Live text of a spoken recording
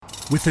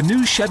With the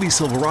new Chevy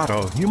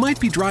Silverado, you might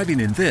be driving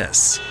in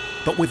this.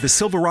 But with the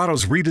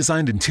Silverado's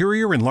redesigned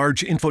interior and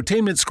large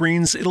infotainment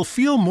screens, it'll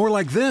feel more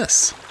like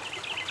this.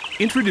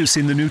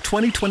 Introducing the new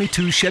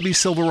 2022 Chevy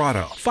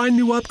Silverado. Find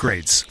new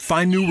upgrades.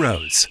 Find new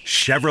roads.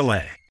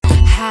 Chevrolet.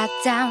 Hat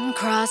down,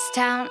 cross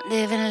town,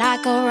 living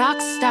like a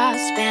rock star.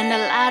 Spend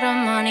a lot of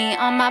money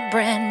on my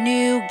brand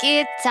new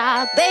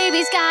guitar.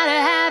 Baby's gotta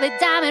have it,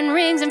 diamond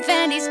rings and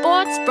Fendi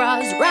sports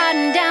bras.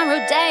 Riding down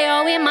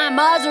Rodeo in my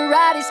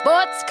Maserati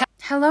sports car.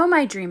 Hello,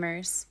 my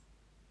dreamers,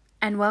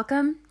 and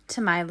welcome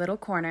to my little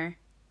corner.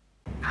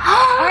 Alright,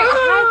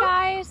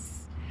 hi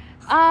guys.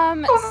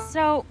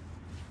 So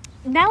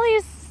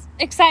Nellie's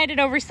excited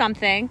over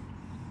something.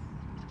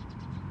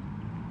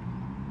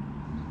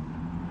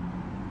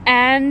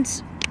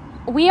 And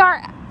we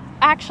are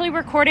actually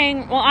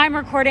recording, I'm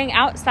recording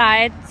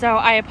outside, so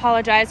I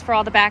apologize for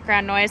all the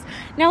background noise.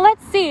 Now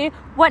let's see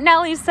what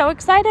Nellie's so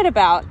excited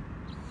about.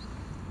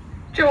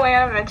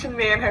 Joanna mentioned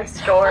me in her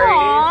story.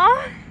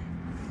 Aww,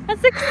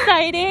 that's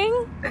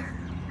exciting.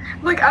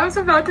 Like, I was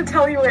about to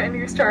tell you it and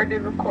you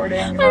started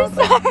recording. I'm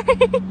sorry.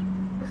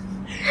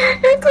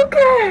 It's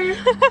okay.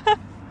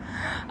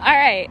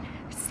 Alright,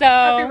 so...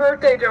 Happy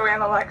birthday,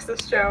 Joanna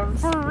Alexis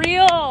Jones. For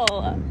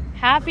real.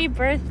 Happy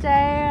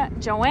birthday,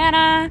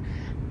 Joanna.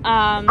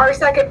 Our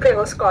second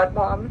Fearless Squad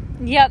mom.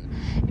 Yep.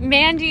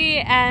 Mandy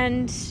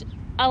and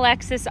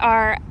Alexis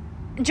are...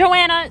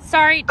 Joanna,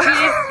 sorry.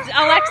 Geez,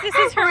 Alexis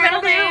is her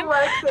middle name.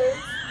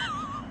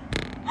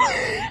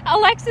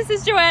 Alexis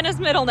is Joanna's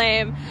middle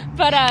name.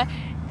 But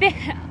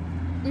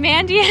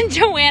Mandy and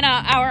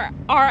Joanna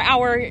are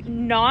our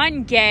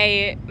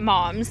non-gay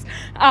moms.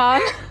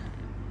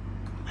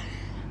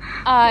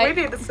 We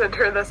need to send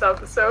her this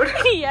episode.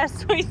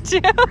 Yes, we do.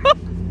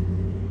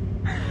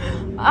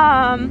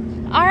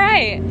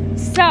 Alright,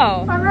 so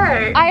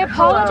I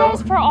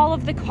apologize for all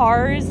of the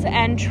cars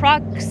and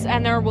trucks,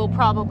 and there will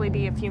probably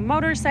be a few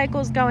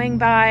motorcycles going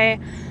by,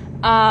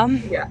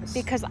 yes.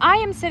 because I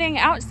am sitting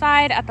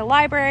outside at the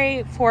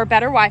library for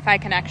better Wi-Fi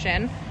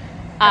connection. And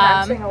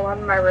I'm sitting alone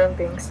in my room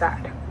being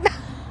sad.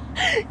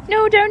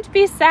 No, don't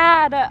be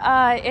sad.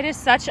 It is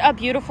such a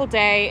beautiful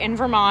day in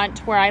Vermont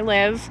where I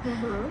live.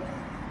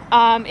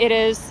 Mm-hmm. It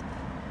is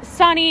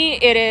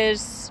sunny, it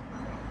is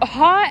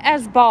hot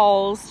as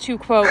balls, to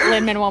quote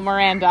Lin-Manuel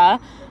Miranda.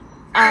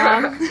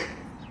 And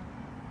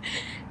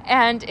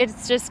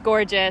it's just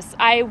gorgeous.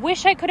 I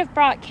wish I could have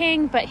brought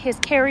King, but his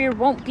carrier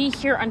won't be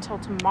here until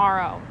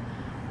tomorrow.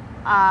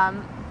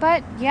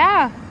 But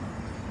yeah.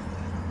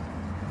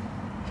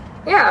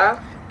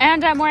 Yeah.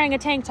 And I'm wearing a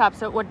tank top,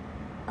 so it would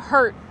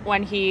hurt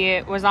when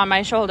he was on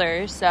my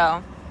shoulders,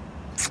 so.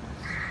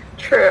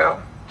 True.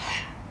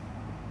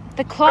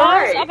 The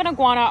claws of an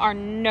iguana are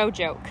no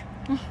joke.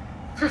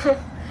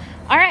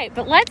 All right,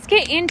 but let's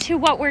get into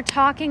what we're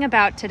talking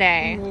about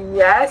today.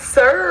 Yes,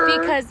 sir.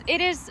 Because it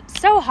is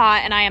so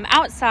hot and I am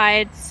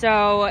outside,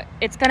 so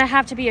it's going to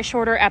have to be a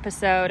shorter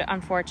episode,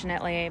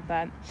 unfortunately.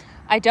 But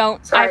I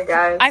don't... Sorry,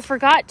 guys. I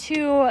forgot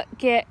to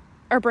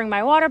bring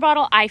my water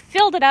bottle. I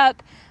filled it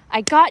up. I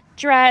got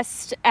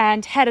dressed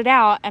and headed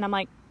out. And I'm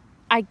like,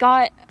 I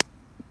got,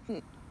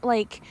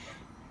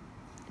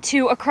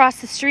 to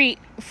across the street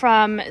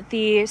from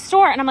the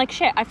store. And I'm like,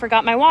 shit, I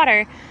forgot my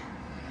water.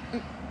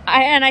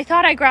 I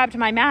thought I grabbed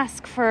my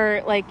mask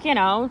for,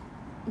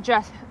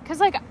 just... Because,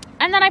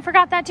 and then I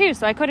forgot that, too.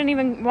 So I couldn't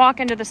even walk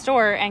into the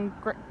store and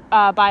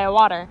buy a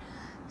water.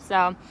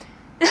 So...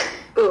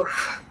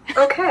 Oof.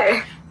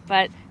 Okay.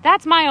 But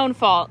that's my own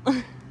fault.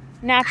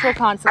 Natural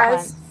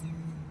consequence.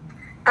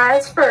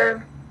 As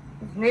for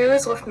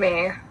news with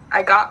me,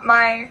 I got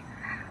my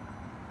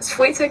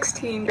Sweet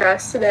 16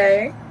 dress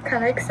today.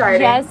 Kind of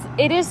exciting. Yes,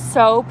 it is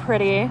so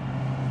pretty.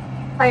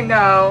 I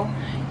know.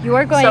 You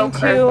are going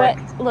to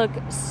look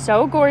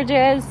so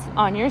gorgeous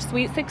on your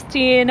Sweet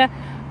 16.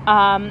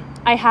 I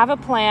have a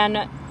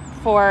plan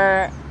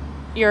for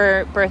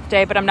your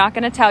birthday, but I'm not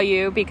going to tell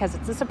you because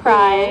it's a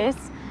surprise.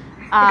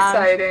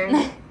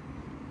 Exciting.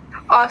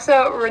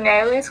 Also,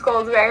 Renee Elise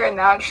Goldsberry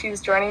announced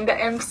she's joining the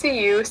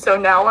MCU, so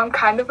now I'm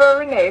kind of a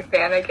Renee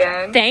fan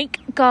again. Thank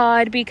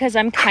God, because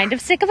I'm kind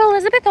of sick of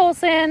Elizabeth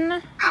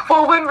Olsen.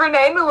 Well, when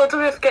Renee and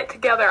Elizabeth get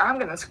together, I'm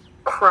going to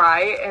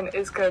cry, and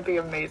it's going to be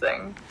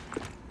amazing.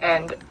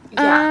 And,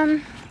 yeah.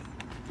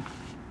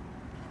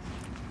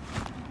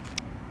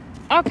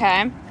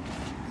 Okay.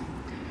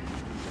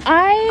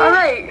 All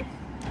right.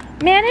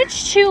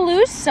 Managed to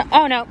lose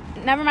oh, no.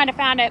 Never mind. I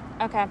found it.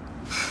 Okay.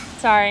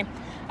 Sorry.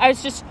 I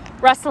was just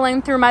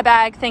rustling through my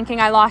bag thinking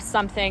I lost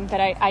something,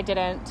 but I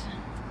didn't.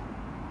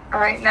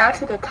 All right. Now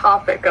to the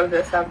topic of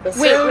this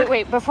episode.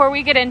 Wait. Before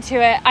we get into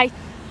it, I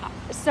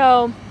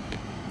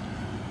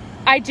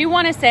do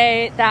want to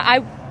say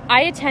that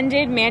I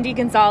attended Mandy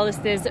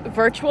Gonzalez's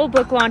virtual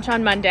book launch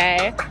on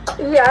Monday.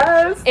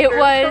 Yes. It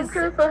was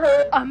so for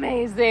her.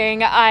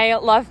 Amazing. I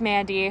love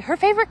Mandy. Her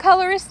favorite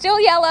color is still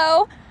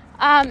yellow.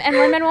 And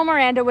Lin-Manuel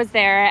Miranda was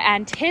there,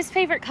 and his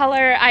favorite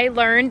color, I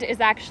learned, is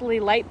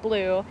actually light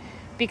blue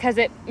because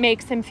it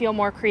makes him feel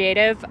more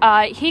creative.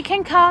 He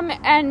can come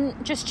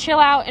and just chill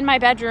out in my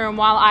bedroom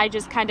while I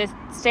just kind of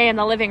stay in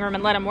the living room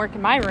and let him work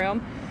in my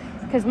room,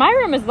 because my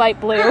room is light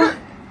blue.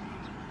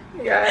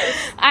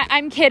 Yes.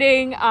 I'm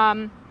kidding.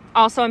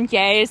 Also, I'm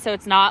gay, so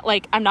it's not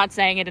like, I'm not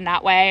saying it in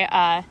that way.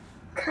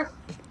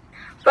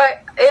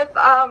 But if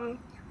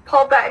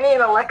Paul Bettany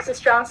and Alexis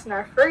Johnson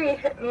are free,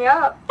 hit me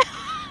up.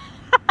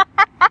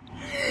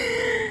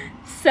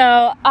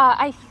 So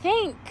I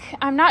think,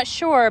 I'm not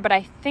sure, but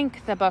I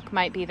think the book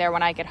might be there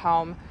when I get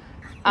home.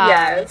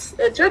 Yes,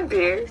 it should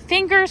be.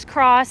 Fingers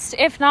crossed.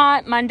 If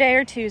not, Monday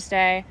or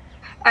Tuesday.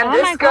 And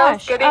this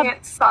girl's getting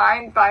it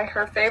signed by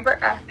her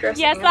favorite actress.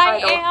 Yes, I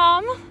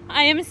am.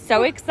 I am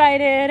so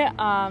excited.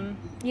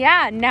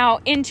 Yeah,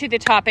 now into the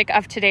topic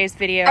of today's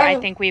video. I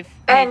think we've...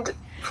 And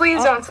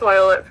please don't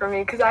spoil it for me,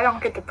 because I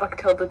don't get the book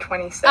till the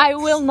 26th. I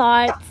will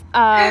not.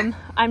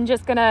 I'm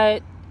just going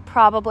to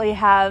probably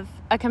have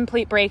a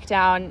complete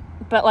breakdown,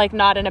 but like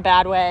not in a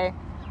bad way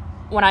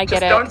when I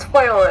get it. Don't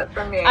spoil it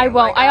for me. I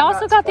won't. I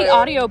also got the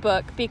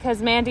audiobook because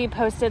Mandy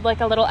posted like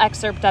a little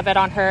excerpt of it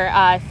on her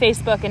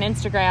Facebook and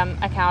Instagram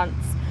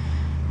accounts.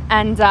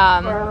 And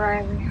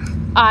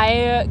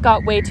I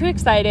got way too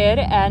excited,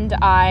 and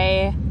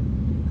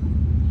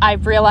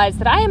I've realized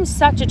that I am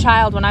such a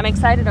child when I'm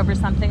excited over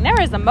something.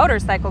 There is a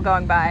motorcycle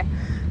going by.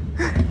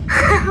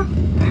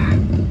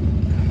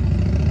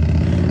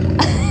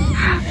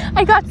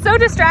 I got so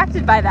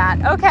distracted by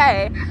that.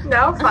 Okay.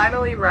 Now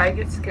finally Rye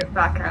gets to get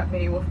back at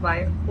me with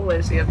my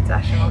Lizzie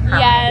obsession, with her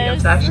Mandy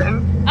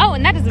obsession. Oh,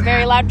 and that is a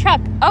very loud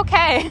truck.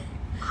 Okay.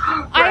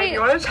 Right,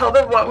 you want to tell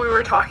them what we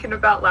were talking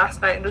about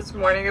last night and this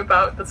morning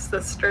about the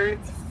sisters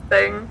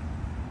thing?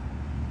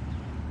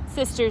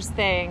 Sisters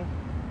thing.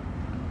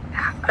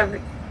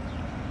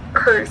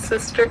 Her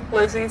sister,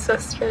 Lizzie's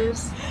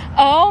sisters.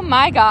 Oh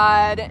my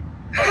God.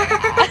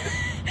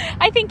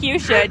 I think you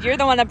should. You're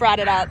the one that brought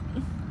it up.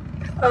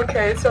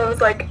 Okay, so I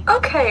was like,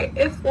 okay,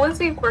 if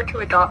Lizzie were to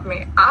adopt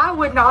me, I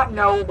would not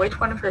know which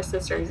one of her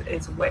sisters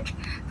is which.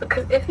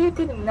 Because if you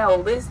didn't know,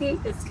 Lizzie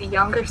is the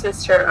younger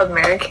sister of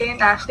Mary-Kate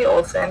and Ashley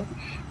Olsen,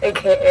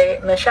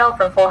 aka Michelle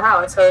from Full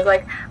House. So I was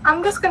like,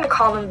 I'm just going to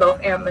call them both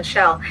Aunt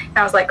Michelle. And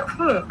I was like,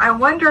 I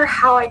wonder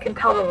how I can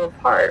tell them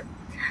apart.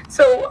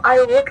 So I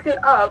looked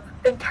it up,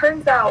 and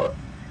turns out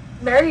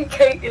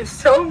Mary-Kate is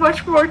so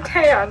much more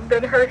tan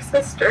than her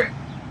sister.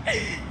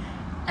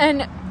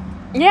 And,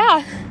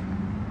 yeah.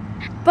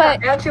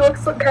 But and she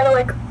looks kind of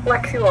like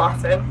Lexi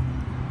Lawson.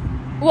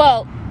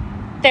 Well,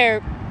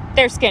 their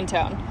skin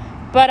tone.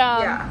 But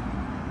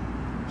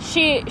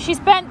she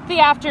spent the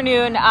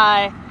afternoon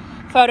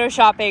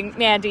photoshopping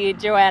Mandy,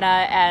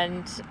 Joanna,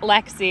 and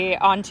Lexi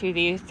onto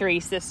the three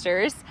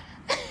sisters.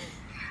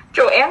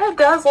 Joanna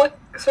does look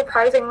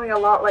surprisingly a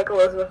lot like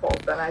Elizabeth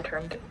Olsen, I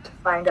turned to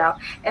find out.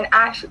 And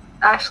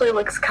Ashley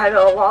looks kind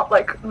of a lot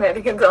like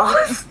Mandy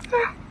Gonzalez.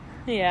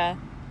 Yeah.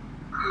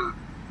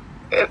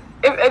 If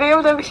any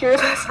of them hear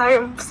this, I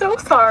am so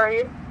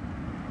sorry.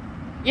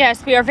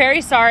 Yes, we are very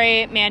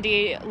sorry,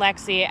 Mandy,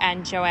 Lexi,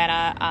 and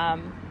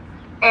Joanna.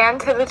 And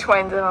to the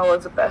twins and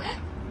Elizabeth.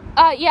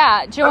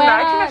 Yeah,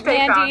 Joanna,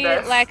 Mandy,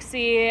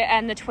 Lexi,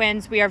 and the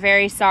twins, we are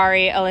very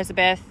sorry.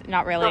 Elizabeth,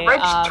 not really. The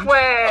rich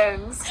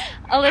twins.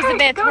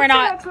 Elizabeth, hey, we're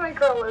not... That to my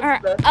girl,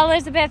 Elizabeth.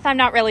 Elizabeth, I'm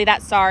not really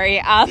that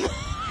sorry.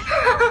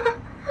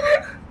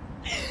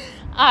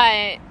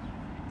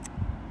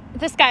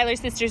 The Schuyler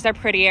sisters are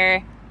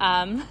prettier.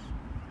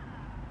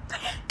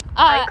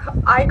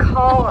 I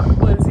call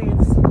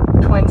Lizzie's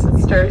twin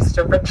sisters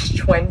the rich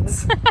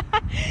twins.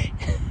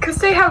 Because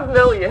they have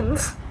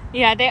millions.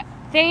 Yeah,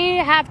 they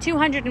have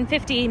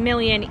 250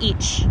 million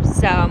each,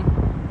 so...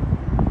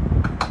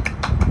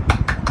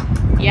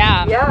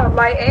 Yeah. Yeah,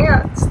 my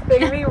aunts,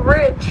 they be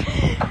rich.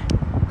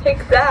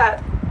 Take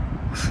that.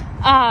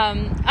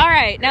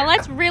 Alright, now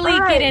let's really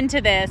get into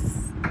this.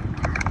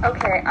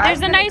 Okay,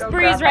 there's a nice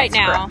breeze right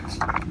now.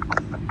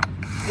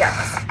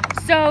 Yes.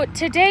 So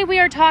today we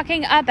are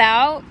talking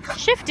about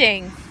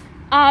shifting.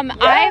 Yes.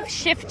 I've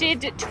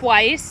shifted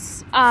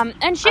twice.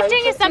 And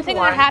shifting is something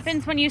that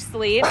happens when you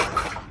sleep.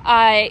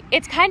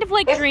 It's kind of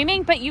like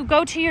dreaming, but you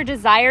go to your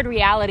desired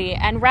reality.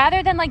 And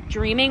rather than like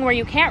dreaming where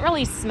you can't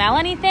really smell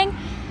anything,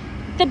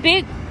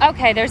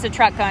 okay, there's a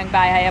truck going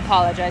by. I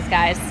apologize,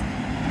 guys.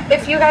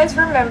 If you guys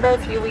remember a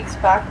few weeks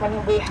back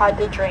when we had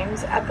the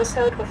dreams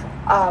episode with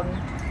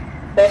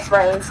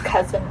Ray's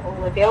cousin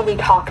Olivia, we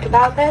talked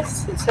about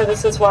this, so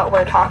this is what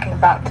we're talking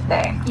about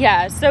today.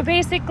 Yeah, so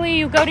basically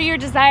you go to your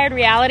desired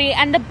reality,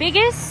 and the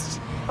biggest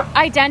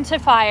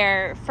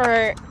identifier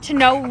to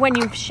know when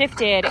you've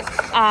shifted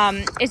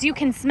is you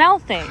can smell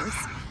things.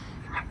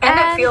 And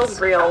it feels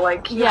real,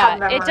 like you have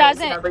memories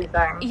and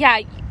everything.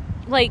 Yeah,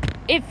 like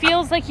it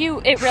feels like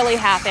it really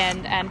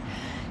happened. And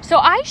so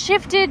I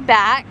shifted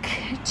back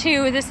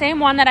to the same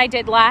one that I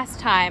did last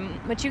time,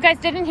 which you guys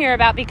didn't hear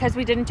about because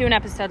we didn't do an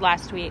episode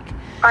last week.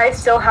 I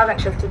still haven't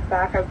shifted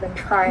back. I've been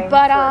trying for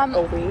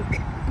a week.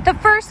 The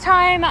first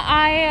time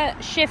I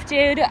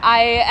shifted,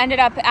 I ended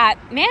up at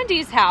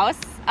Mandy's house,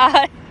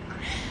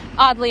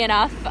 oddly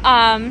enough.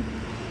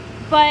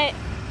 But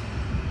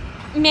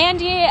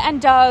Mandy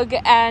and Doug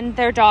and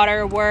their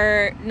daughter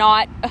were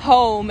not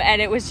home,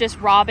 and it was just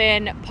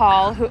Robin,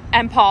 Paul, who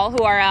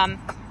are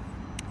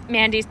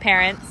Mandy's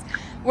parents,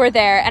 were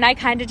there, and I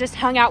kind of just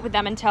hung out with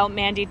them until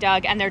Mandy,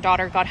 Doug, and their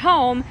daughter got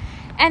home,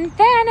 and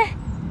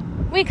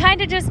then we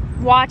kind of just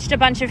watched a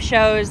bunch of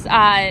shows,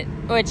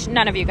 which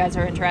none of you guys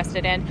are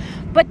interested in,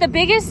 but the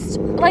biggest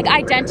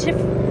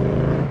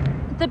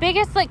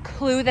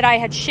clue that I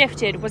had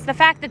shifted was the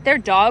fact that their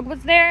dog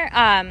was there,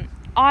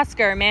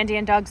 Oscar, Mandy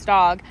and Doug's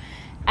dog,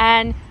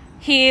 and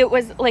he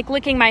was like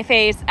licking my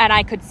face, and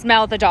I could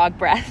smell the dog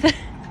breath.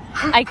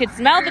 I could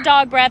smell the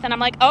dog breath, and I'm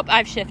like, oh,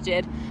 I've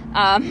shifted.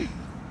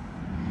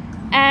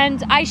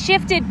 And I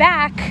shifted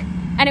back,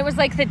 and it was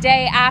like the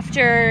day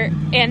after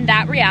in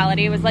that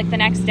reality. It was like the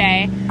next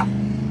day.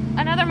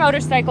 Another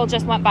motorcycle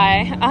just went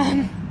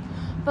by.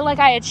 But like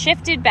I had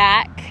shifted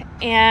back,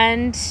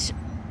 and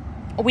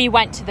we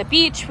went to the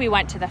beach, we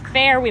went to the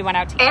fair, we went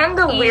out to eat. And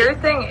the weird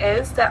thing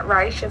is that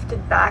Rai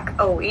shifted back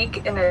a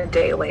week and a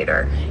day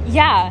later.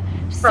 Yeah.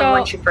 From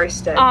when she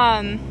first did.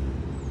 And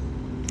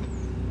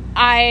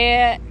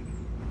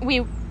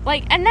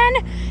then,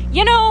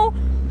 you know,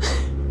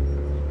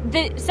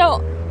 so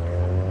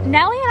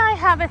Nellie and I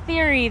have a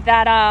theory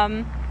that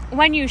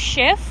when you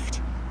shift,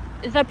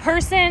 the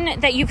person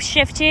that you've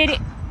shifted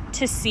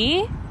to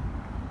see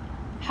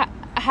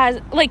has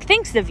like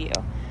thinks of you.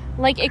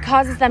 Like it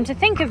causes them to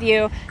think of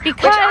you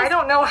because which I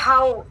don't know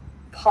how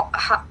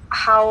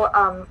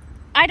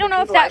I don't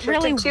know if that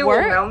really works.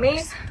 Will know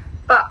me,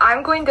 but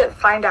I'm going to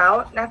find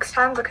out next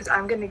time because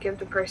I'm going to give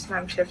the person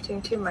I'm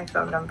shifting to my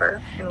phone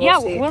number. And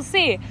we'll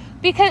see.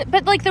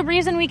 But like the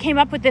reason we came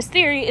up with this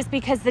theory is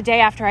because the day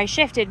after I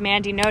shifted,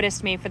 Mandy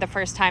noticed me for the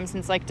first time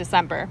since like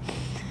December,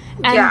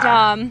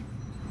 and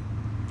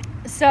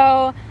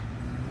so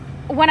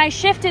when I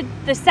shifted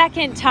the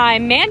second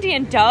time, Mandy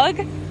and Doug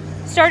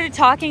started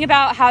talking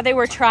about how they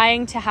were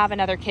trying to have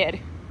another kid.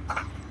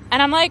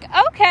 And I'm like,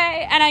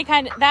 okay. And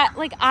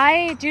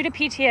due to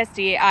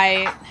PTSD,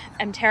 I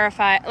am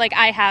terrified. Like,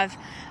 I have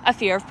a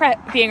fear of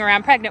being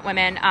around pregnant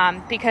women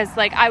because,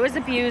 like, I was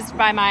abused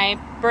by my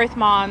birth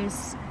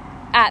mom's,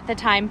 at the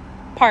time,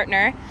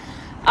 partner.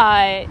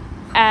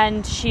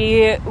 And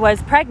she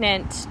was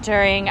pregnant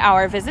during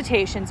our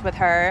visitations with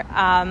her.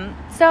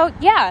 So,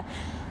 yeah,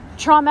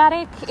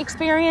 traumatic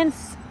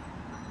experience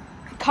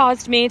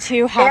caused me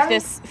to have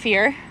this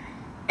fear.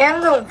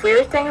 And the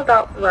weird thing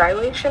about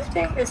Riley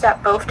shifting is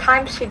that both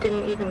times she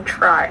didn't even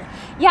try.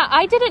 Yeah,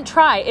 I didn't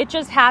try. It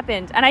just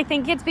happened. And I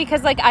think it's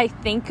because, like, I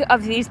think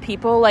of these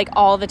people, like,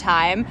 all the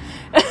time.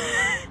 But,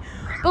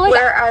 like,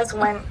 whereas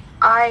when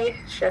I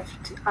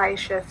shift,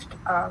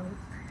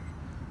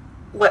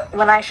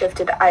 when I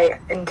shifted, I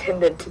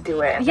intended to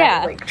do it. And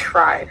I, like,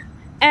 tried.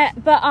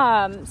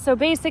 So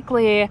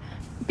basically,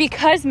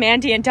 because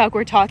Mandy and Doug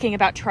were talking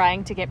about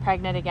trying to get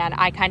pregnant again,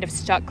 I kind of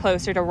stuck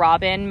closer to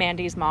Robin,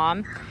 Mandy's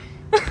mom.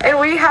 And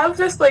we have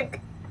this, like,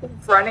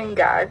 running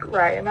gag,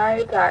 Rai and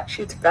I, that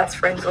she's best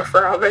friends with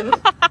Robin.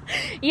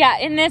 Yeah,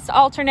 in this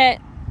alternate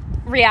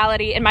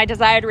reality, in my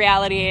desired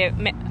reality,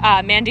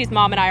 Mandy's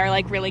mom and I are,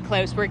 like, really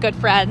close. We're good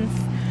friends.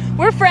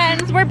 We're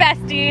friends. We're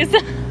besties.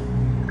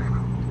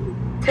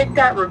 Take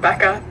that,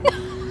 Rebecca.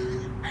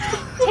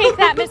 Take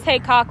that, Miss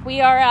Haycock.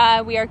 We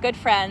are good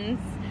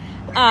friends.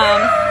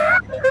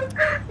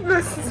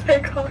 Mrs.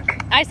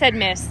 Haycock. I said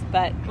Miss,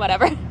 but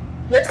whatever.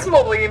 Miss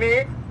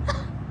Molini.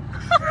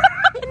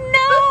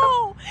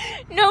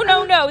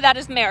 No, that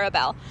is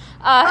Maribel.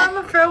 I'm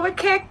gonna throw a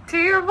kick to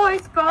your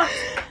voice box.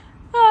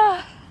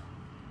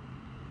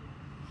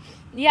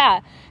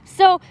 Yeah,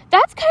 so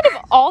that's kind of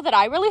all that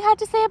I really had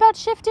to say about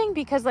shifting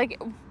because, like,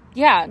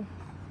 yeah,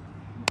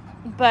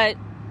 but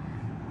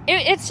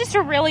it's just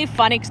a really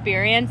fun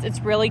experience. It's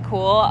really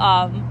cool.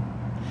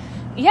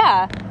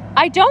 Yeah,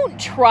 I don't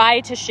try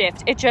to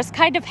shift. It just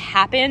kind of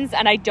happens,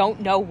 and I don't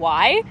know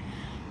why.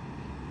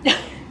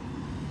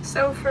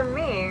 So for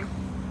me,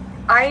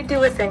 I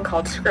do a thing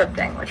called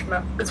scripting, which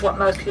is what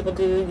most people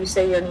do. You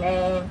say your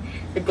name,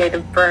 your date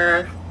of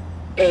birth,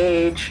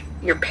 age,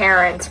 your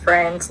parents,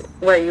 friends,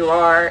 where you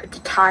are, the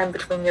time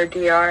between your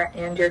DR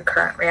and your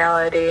current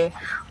reality,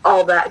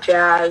 all that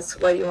jazz,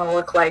 what you want to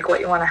look like, what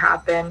you want to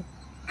happen.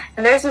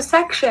 And there's a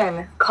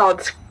section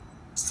called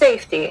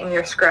safety in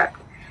your script,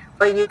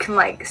 where you can,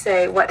 like,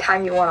 say what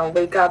time you want to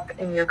wake up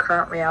in your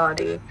current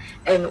reality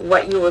and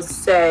what you will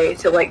say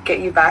to, like, get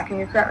you back in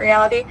your current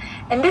reality.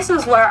 And this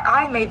is where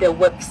I made a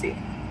whoopsie.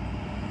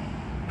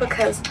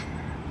 Because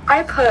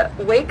I put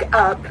wake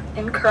up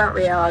in current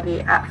reality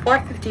at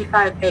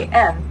 4:55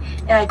 a.m.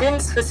 And I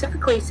didn't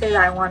specifically say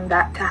that I wanted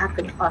that to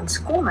happen on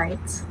school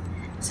nights.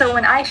 So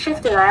when I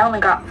shifted, I only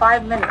got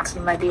 5 minutes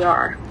in my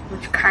DR,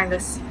 which kind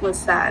of was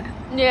sad.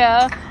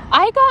 Yeah.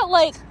 I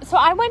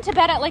went to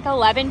bed at, like,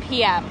 11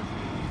 p.m.,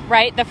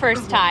 right? The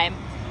first time.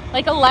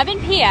 Like 11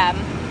 p.m.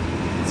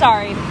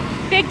 Sorry.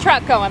 Big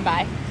truck going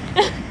by.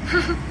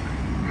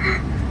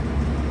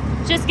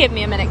 Just give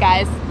me a minute,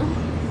 guys.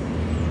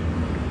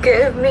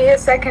 Give me a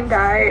second,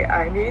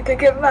 I need to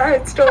get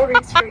my story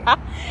straight.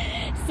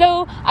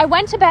 So I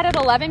went to bed at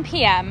 11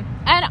 p.m.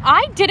 and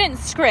I didn't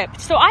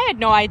script. So I had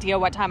no idea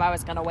what time I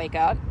was going to wake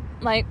up.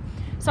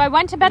 So I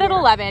went to bed at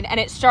 11 and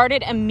it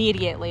started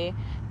immediately.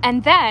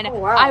 And then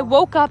I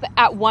woke up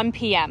at 1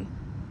 p.m.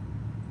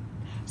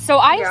 So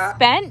I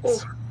spent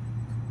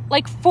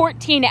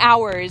 14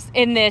 hours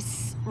in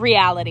this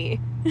reality.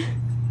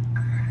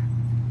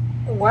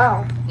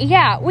 Wow.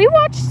 Yeah, we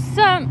watched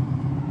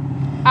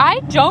some,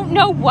 I don't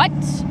know what,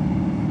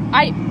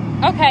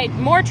 okay,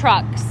 more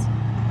trucks.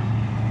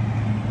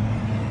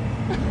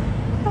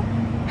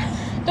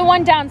 The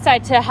one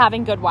downside to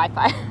having good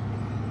Wi-Fi.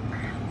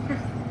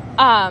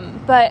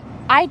 But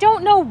I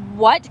don't know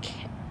what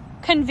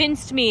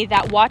convinced me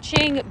that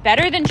watching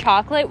Better Than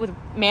Chocolate with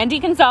Mandy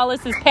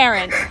Gonzalez's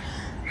parents,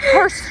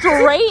 her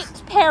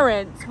straight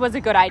parents, was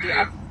a good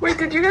idea. Wait,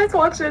 did you guys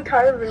watch the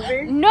entire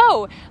movie?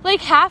 No,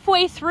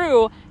 halfway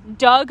through,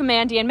 Doug,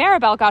 Mandy, and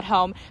Maribel got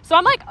home. So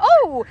I'm like,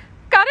 oh,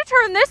 gotta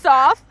turn this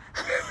off.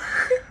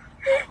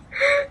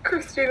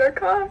 Christina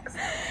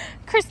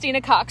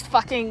Cox,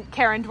 fucking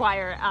Karen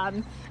Dwyer.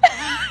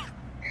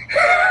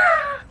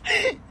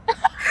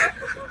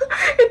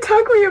 It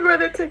took me a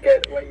minute to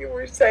get what you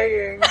were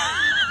saying.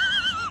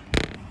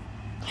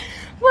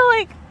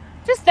 Well,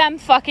 just them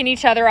fucking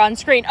each other on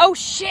screen. Oh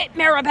shit,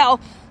 Maribel!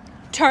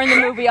 Turn the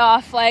movie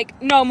off.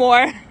 No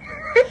more.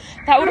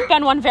 That would have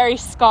been one very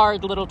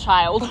scarred little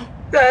child.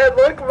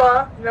 Look,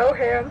 Ma, no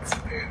hands.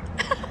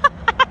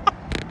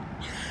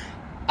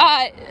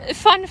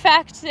 Fun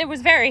fact, it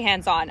was very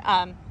hands-on.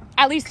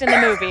 At least in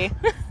the movie.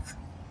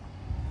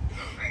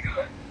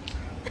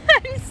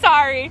 I'm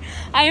sorry.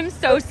 I am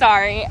so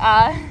sorry.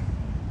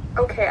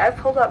 Okay, I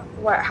pulled up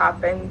what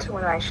happened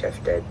when I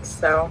shifted,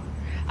 so...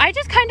 I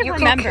just kind of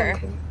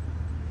remember.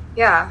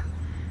 Yeah.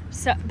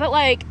 So, but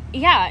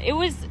it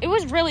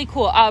was really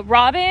cool.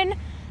 Robin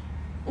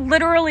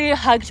literally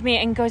hugged me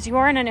and goes, "You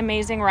are an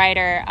amazing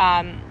writer.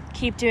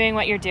 Keep doing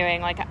what you're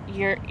doing.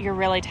 You're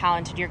really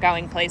talented. You're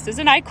going places."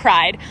 And I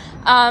cried.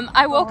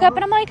 I woke up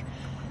and I'm like,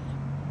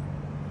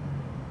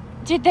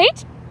 did they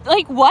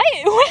what?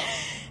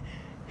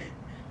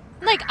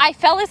 I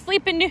fell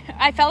asleep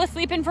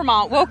in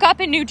Vermont, woke up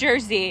in New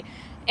Jersey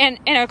in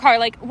a car.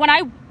 When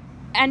I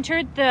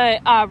entered the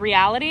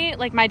reality,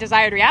 my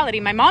desired reality,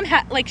 my mom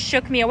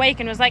shook me awake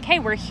and was like, "Hey,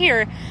 we're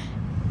here."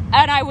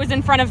 And I was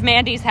in front of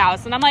Mandy's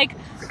house and I'm like,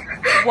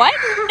 what?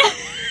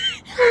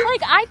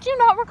 I do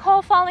not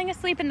recall falling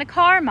asleep in the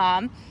car,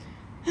 Mom.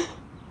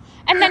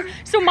 And then,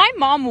 so my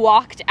mom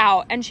walked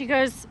out and she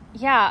goes,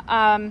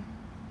 so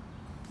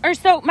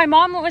my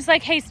mom was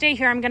like, "Hey, stay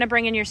here. I'm going to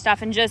bring in your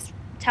stuff and just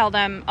tell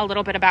them a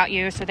little bit about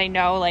you so they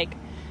know,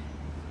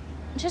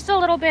 just a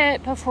little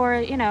bit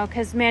before,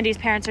 because Mandy's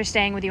parents are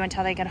staying with you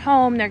until they get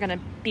home. They're going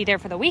to be there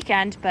for the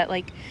weekend. But,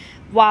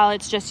 while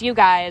it's just you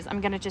guys,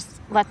 I'm going to just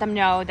let them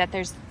know that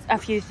there's a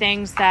few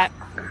things that,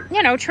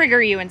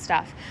 trigger you and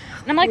stuff."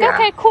 And I'm like,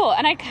 okay, cool.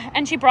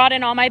 And she brought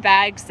in all my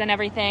bags and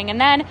everything.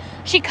 And then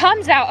she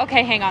comes out.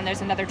 Okay, hang on.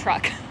 There's another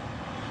truck.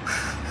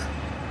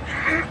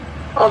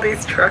 All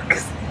these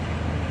trucks.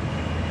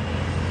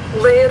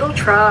 Little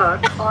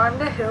truck on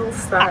the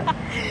hillside.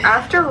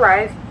 After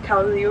Rice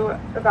tells you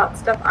about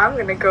stuff, I'm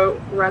going to go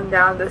run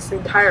down this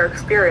entire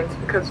experience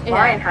because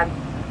mine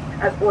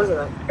was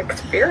an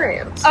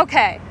experience.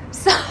 Okay.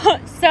 So,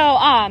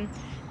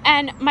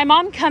 and my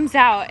mom comes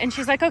out and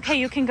she's like, "Okay,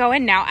 you can go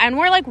in now." And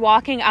we're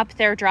walking up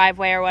their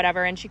driveway or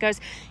whatever. And she goes,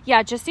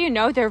 "Yeah, just so you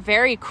know, they're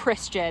very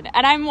Christian."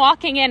 And I'm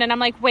walking in and I'm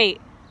like, "Wait,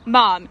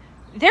 Mom,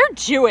 they're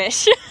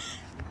Jewish."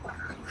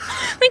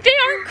 They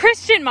aren't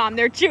Christian, Mom,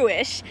 they're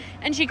Jewish.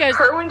 And she goes,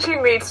 her when she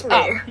meets me.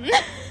 Oh.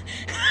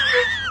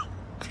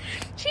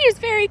 She is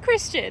very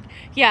Christian.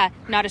 Yeah,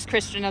 not as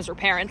Christian as her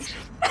parents.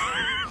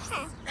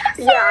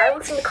 Yeah, I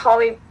listen to Call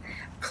Me.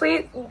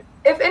 Please,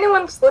 if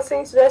anyone's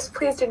listening to this,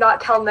 please do not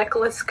tell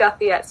Nicholas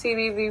Guffey at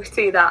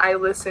CBBC that I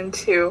listen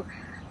to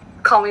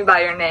Call Me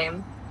By Your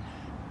Name.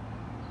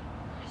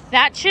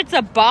 That shit's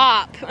a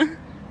bop.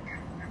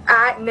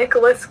 At Nick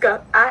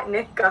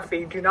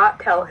Guffey, do not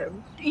tell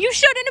him. You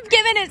shouldn't have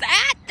given his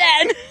at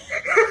then.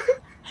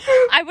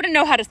 I wouldn't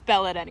know how to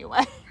spell it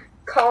anyway.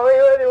 Call me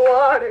when you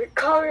want it.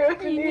 Call me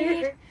when you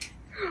need it.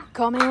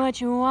 Call me what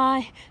you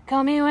want.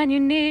 Call me when you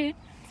need.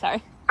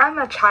 Sorry. I'm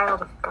a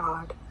child of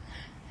God.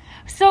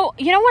 So,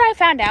 you know what I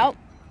found out?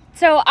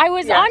 So, I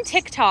was on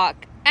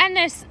TikTok, and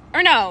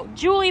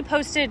Julie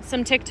posted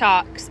some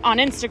TikToks on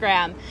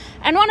Instagram,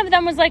 and one of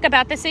them was,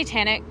 about the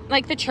satanic,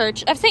 the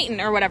Church of Satan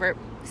or whatever.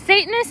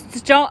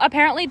 Satanists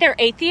apparently they're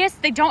atheists.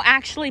 They don't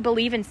actually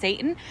believe in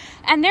Satan.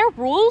 And their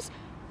rules,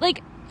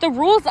 the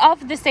rules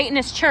of the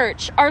Satanist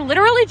church are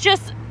literally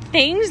just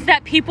things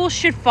that people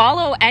should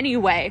follow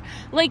anyway.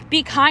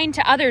 Be kind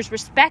to others,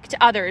 respect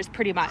others,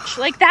 pretty much.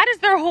 That is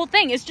their whole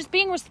thing, is just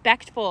being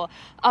respectful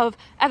of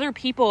other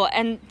people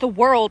and the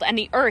world and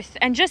the earth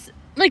and just,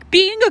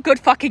 being a good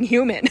fucking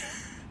human.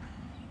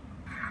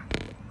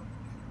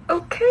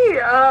 Okay,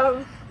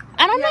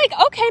 And I'm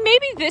okay,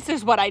 maybe this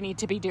is what I need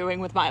to be doing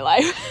with my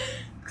life.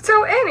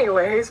 So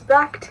anyways,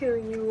 back to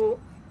you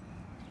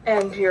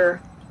and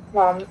your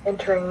mom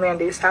entering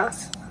Mandy's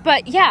house.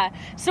 But yeah,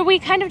 so we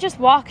kind of just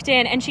walked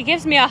in and she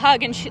gives me a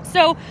hug. And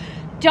so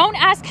don't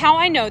ask how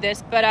I know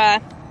this,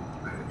 but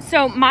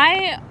so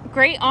my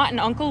great aunt and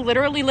uncle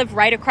literally live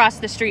right across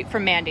the street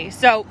from Mandy.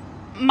 So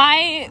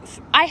I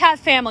have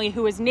family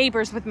who is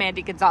neighbors with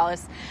Mandy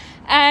Gonzalez.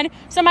 And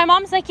so my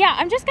mom's like, yeah,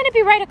 I'm just going to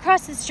be right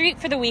across the street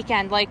for the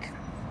weekend. Like,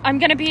 I'm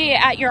going to be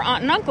at your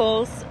aunt and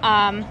uncle's.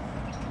 And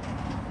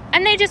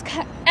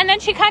then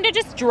she kind of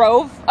just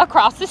drove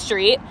across the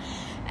street.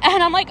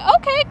 And I'm like,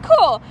 okay,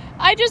 cool.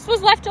 I just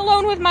was left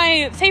alone with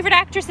my favorite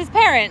actress's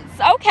parents.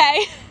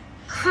 Okay.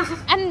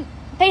 And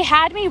they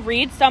had me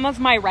read some of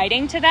my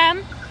writing to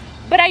them,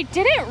 but I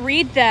didn't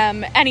read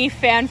them any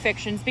fan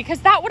fictions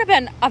because that would have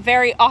been a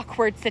very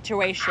awkward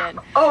situation.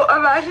 Oh,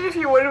 imagine if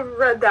you would have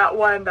read that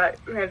one that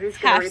Mandy's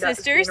going to read at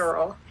the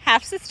funeral.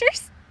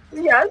 Half-sisters?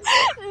 Yes.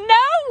 No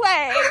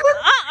way.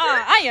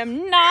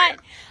 I'm not.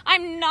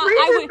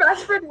 Read your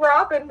best friend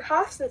Robin,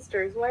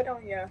 Half-Sisters. Why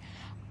don't you?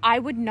 I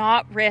would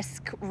not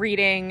risk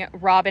reading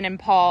Robin and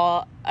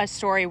Paul a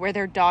story where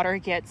their daughter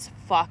gets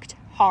fucked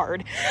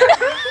hard.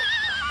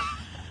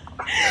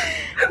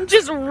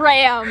 Just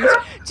rammed.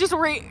 Just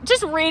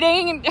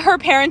reading her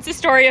parents'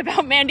 story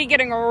about Mandy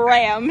getting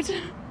rammed.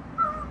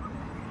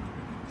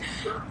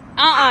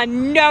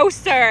 No,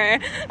 sir.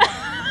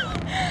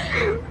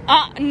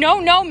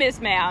 No, Miss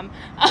Ma'am.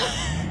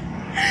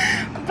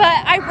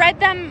 But I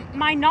read them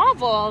my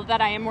novel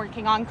that I am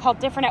working on called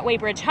Different at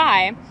Weybridge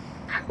High.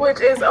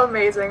 Which is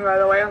amazing, by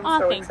the way. I'm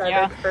so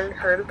excited you. for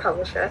her to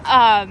publish it.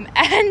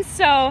 And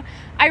so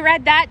I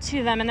read that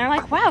to them, and they're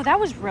like, wow, that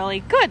was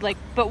really good. Like,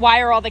 but why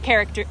are all the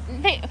characters...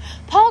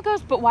 Paul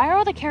goes, but why are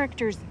all the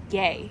characters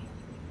gay?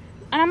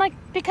 And I'm like,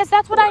 because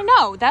that's what I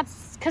know.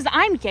 That's because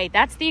I'm gay.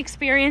 That's the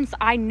experience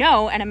I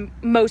know and I'm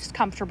most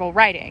comfortable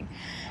writing.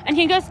 And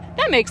he goes,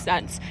 that makes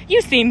sense.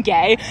 You seem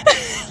gay.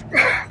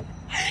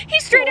 He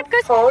straight up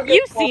goes,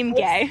 you seem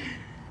gay.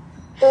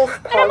 Paul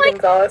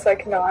Gonzalez, I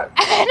cannot. And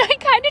I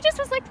kind of just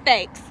was like,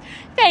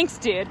 thanks,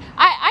 dude.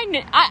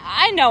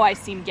 I know I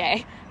seem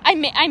gay.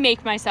 I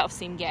make myself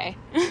seem gay.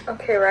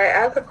 Okay, right. I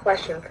have a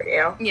question for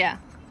you. Yeah.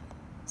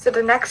 So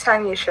the next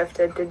time you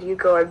shifted, did you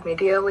go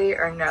immediately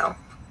or no?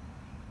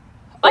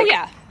 Oh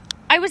yeah,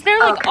 I was there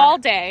all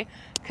day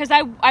because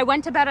I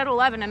went to bed at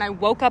 11 and I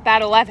woke up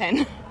at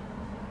 11.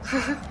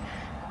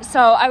 So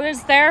I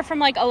was there from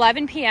like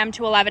 11 p.m.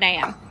 to 11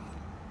 a.m.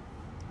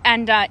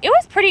 And it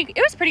was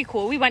pretty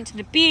cool. We went to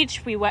the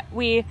beach. We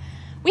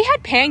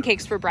had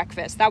pancakes for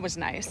breakfast. That was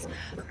nice.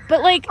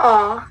 But like,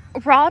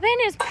 Robin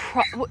is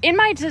in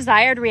my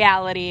desired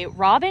reality.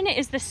 Robin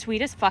is the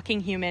sweetest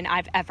fucking human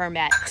I've ever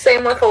met.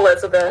 Same with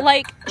Elizabeth.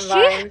 Like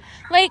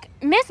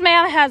Miss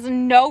Ma'am has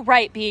no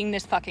right being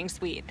this fucking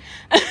sweet.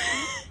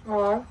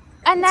 Aww.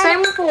 And then, same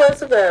with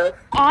Elizabeth.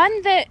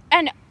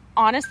 And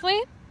honestly,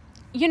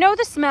 you know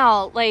the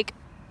smell, like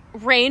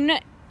rain.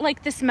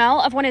 Like the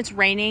smell of when it's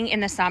raining in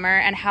the summer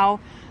and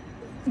how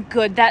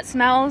good that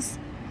smells.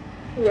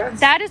 Yes.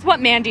 That is what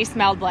Mandy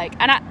smelled like.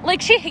 And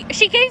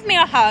she gave me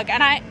a hug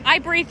and I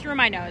breathe through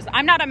my nose.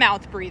 I'm not a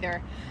mouth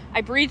breather.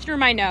 I breathe through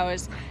my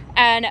nose.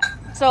 And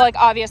so like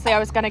obviously I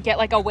was going to get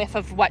like a whiff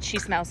of what she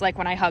smells like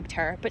when I hugged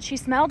her, but she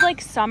smelled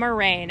like summer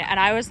rain and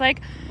I was like,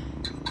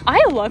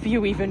 I love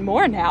you even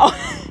more now.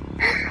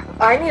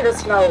 I need to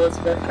smell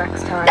Elizabeth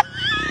next time.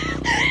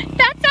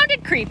 That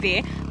sounded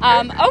creepy.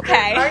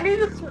 Okay.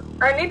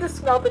 I need to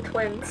smell the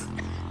twins.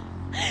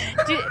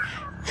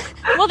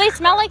 Well, they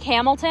smell like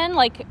Hamilton,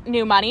 like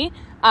New Money.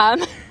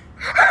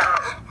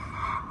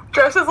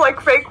 Dresses like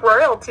fake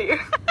royalty.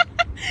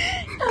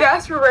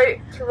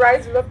 Desperate to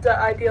rise above the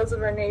ideals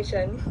of our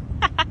nation.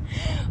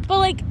 But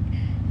like,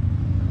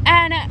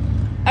 and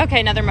okay,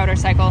 another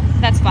motorcycle.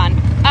 That's fun.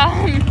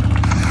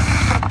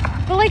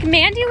 But like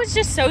Mandy was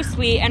just so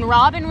sweet and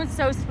Robin was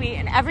so sweet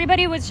and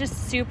everybody was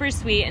just super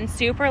sweet and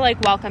super like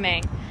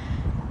welcoming.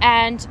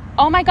 And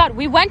oh my God,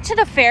 we went to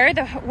the fair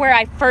where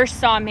I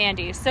first saw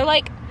Mandy. So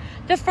like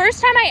the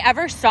first time I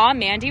ever saw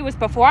Mandy was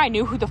before I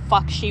knew who the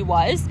fuck she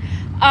was.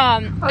 She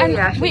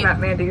met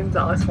Mandy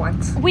Gonzalez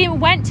once. We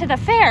went to the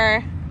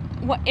fair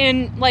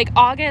in like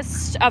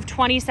August of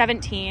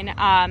 2017.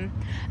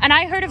 And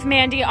I heard of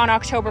Mandy on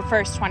October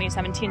 1st,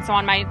 2017, so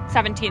on my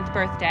 17th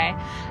birthday.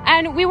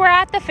 And we were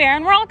at the fair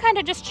and we're all kind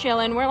of just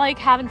chilling. We're like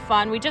having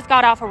fun. We just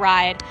got off a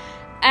ride.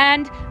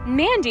 And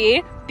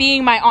Mandy,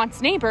 being my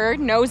aunt's neighbor,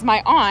 knows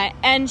my aunt.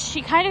 And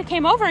she kind of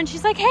came over and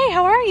she's like, hey,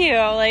 how are you?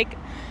 Like,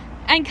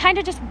 and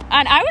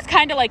I was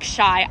kind of like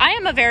shy. I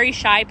am a very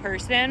shy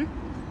person.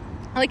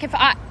 Like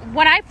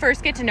when I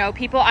first get to know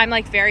people, I'm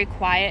like very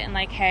quiet and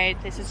like, hey,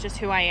 this is just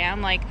who I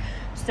am. Like,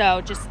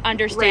 so just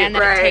understand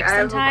that it takes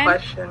some time. I have a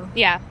question.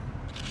 Yeah.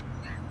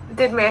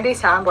 Did Mandy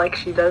sound like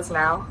she does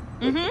now?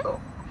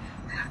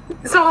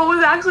 Mm-hmm. So it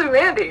was actually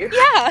Mandy.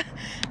 Yeah.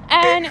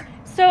 And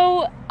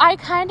so I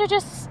kind of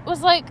just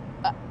was like,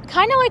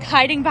 kind of like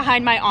hiding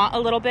behind my aunt a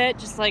little bit,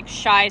 just like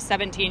shy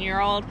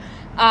 17-year-old.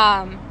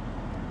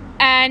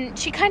 And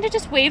she kind of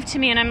just waved to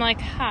me and I'm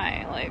like,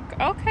 hi, like,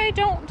 okay,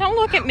 don't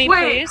look at me,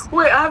 please.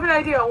 Wait, I have an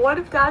idea. What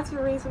if that's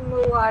the reason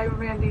why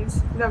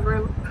Mandy's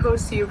never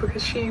close to you,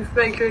 because she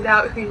figured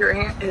out who your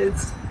aunt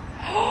is?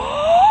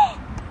 Oh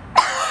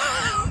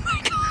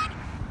my God.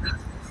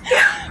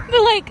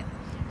 But like,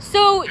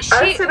 so she...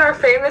 Us and our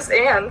famous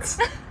aunts.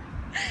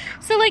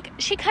 So like,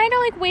 she kind of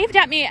like waved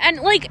at me, and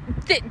like,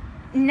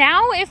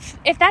 now if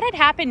that had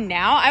happened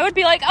now, I would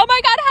be like, oh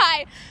my God,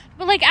 hi.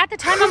 But like, at the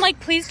time, I'm like,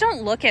 please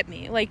don't look at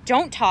me. Like,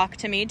 don't talk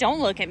to me.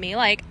 Don't look at me.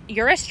 Like,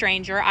 you're a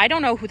stranger. I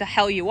don't know who the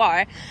hell you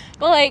are.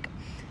 But like,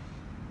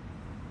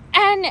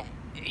 and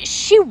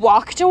she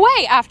walked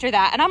away after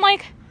that. And I'm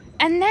like,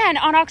 and then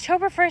on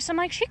October 1st, I'm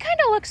like, she kind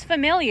of looks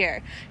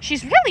familiar.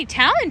 She's really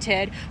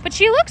talented, but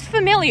she looks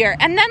familiar.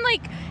 And then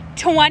like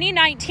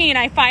 2019,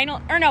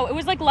 it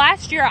was like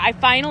last year, I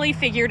finally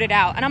figured it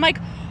out. And I'm like,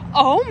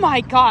 oh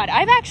my God,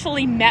 I've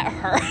actually met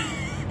her.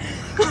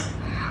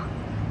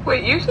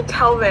 Wait, you should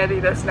tell Mandy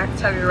this next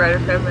time you write a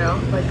fan mail.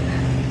 Like,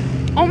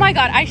 oh my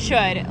God, I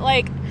should.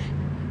 Like,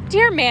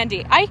 dear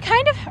Mandy, I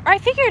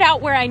figured out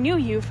where I knew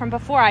you from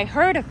before I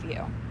heard of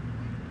you.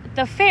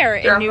 The fair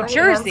in New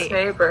Jersey.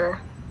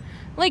 Neighbor.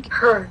 Like,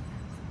 her.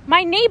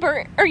 My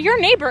neighbor, or your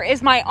neighbor,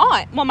 is my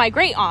aunt. Well, my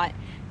great aunt.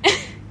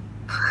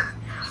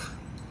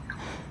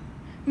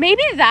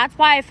 Maybe that's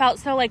why I felt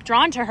so like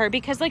drawn to her,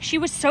 because like she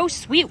was so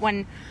sweet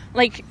when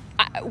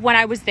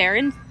I was there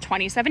in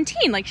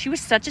 2017. Like, she was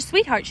such a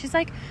sweetheart. She's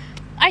like,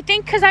 I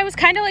think because I was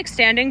kind of like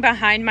standing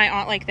behind my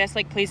aunt like this,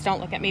 like, please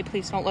don't look at me,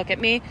 please don't look at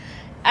me.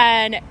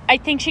 And I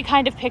think she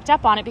kind of picked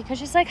up on it, because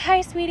she's like,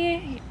 hi,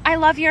 sweetie, I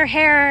love your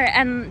hair.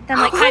 And then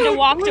like kind of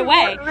walked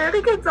away.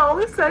 Mandy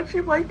Gonzalez said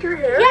she liked your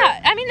hair?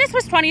 Yeah, I mean, this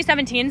was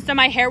 2017, so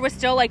my hair was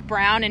still like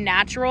brown and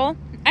natural.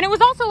 And it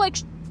was also like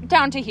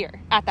down to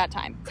here at that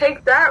time.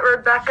 Take that,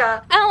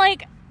 Rebecca. And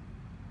like,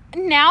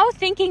 now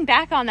thinking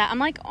back on that, I'm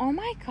like, oh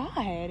my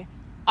God,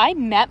 I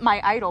met my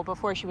idol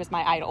before she was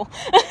my idol.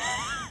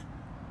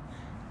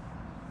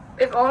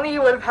 If only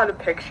you would have had a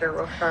picture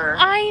with her.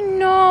 I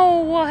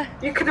know.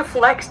 You could have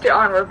flexed it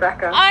on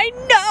Rebecca. I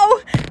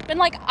know. But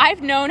like,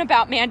 I've known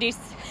about Mandy's.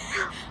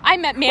 I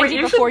met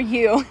Mandy before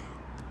you.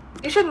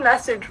 You should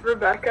message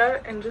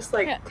Rebecca and just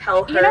like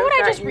tell her. You know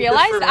what I just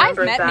realized? I've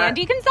met that.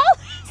 Mandy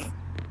Gonzalez.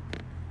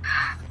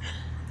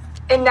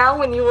 And now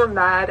when you were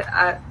mad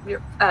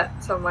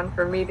at someone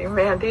for meeting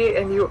Mandy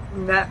and you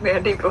met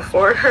Mandy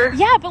before her.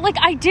 Yeah, but like,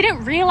 I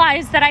didn't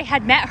realize that I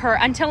had met her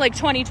until like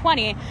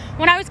 2020,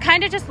 when I was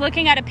kind of just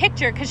looking at a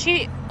picture, because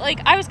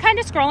I was kind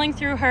of scrolling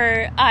through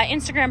her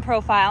Instagram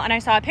profile, and I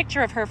saw a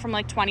picture of her from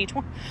like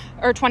 2020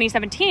 or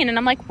 2017, and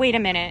I'm like, wait a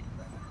minute,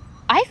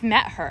 I've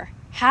met her,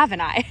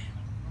 haven't I?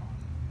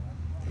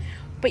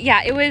 But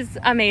yeah, it was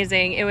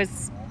amazing.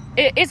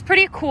 It's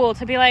pretty cool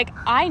to be like,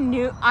 I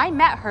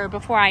met her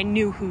before I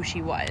knew who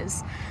she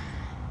was.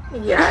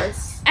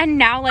 Yes. And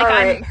now, like,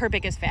 right. I'm her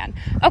biggest fan.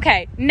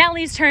 Okay,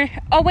 Nellie's turn.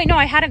 Oh, wait, no,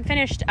 I hadn't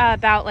finished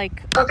about,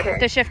 like,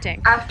 the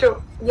shifting.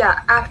 After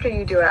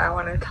you do it, I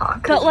want to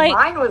talk. But, like,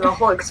 mine was a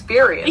whole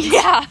experience.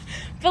 Yeah.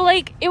 But,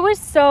 like, it was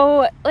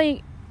so,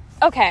 like,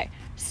 okay.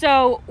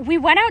 So, we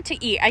went out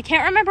to eat. I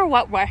can't remember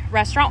what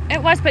restaurant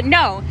it was, but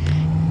no.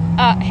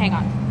 Hang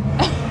on.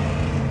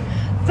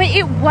 But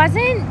it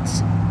wasn't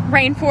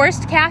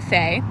Rainforest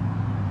Cafe.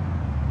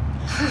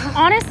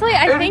 Honestly,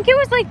 I think it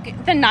was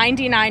like the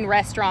 99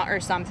 restaurant or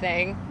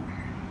something.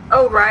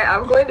 Oh, right.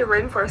 I'm going to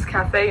Rainforest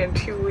Cafe in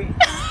 2 weeks.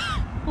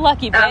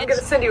 Lucky bitch. And I'm going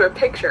to send you a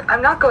picture.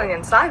 I'm not going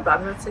inside, but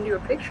I'm going to send you a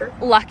picture.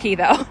 Lucky,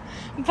 though.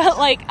 But,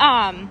 like,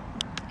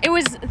 it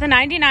was the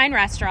 99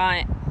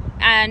 restaurant,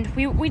 and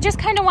we just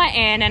kind of went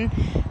in, and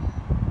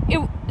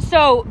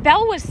so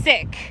Belle was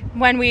sick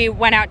when we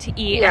went out to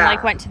eat and,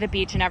 like, went to the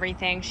beach and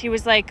everything. She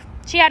was, like,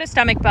 she had a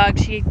stomach bug.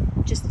 She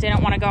just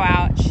didn't want to go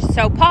out.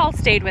 So Paul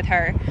stayed with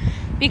her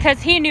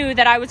because he knew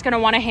that I was going to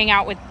want to hang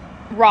out with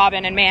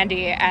Robin and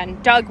Mandy,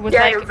 and Doug was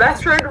like, your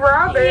best friend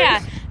Robin.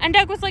 Yeah, and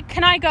Doug was like,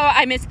 can I go?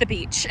 I miss the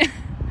beach.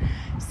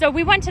 So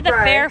we went to the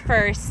fair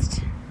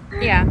first.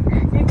 Yeah.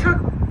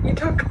 You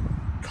took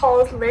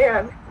Paul's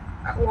woman.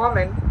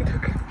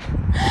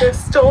 You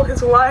stole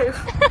his wife.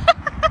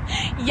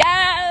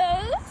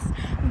 Yes.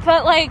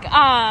 But like,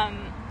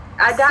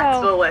 add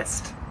that to the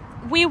list.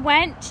 We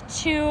went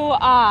to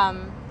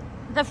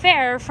the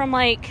fair from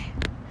like,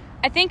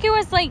 I think it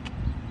was like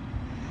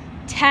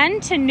 10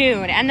 to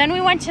noon, and then we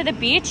went to the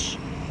beach.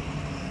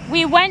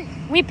 We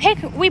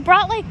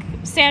brought like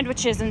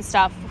sandwiches and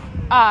stuff.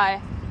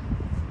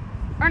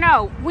 Or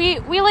no, we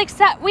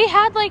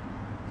had like,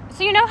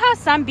 so you know how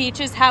some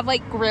beaches have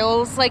like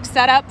grills like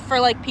set up for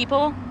like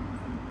people?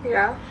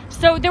 Yeah.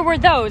 So there were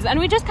those, and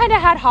we just kind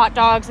of had hot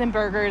dogs and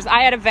burgers.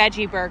 I had a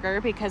veggie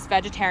burger because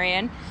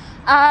vegetarian.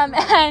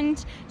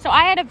 And so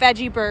I had a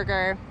veggie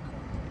burger,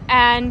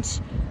 and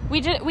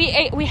we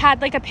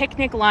had like a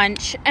picnic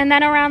lunch, and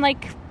then around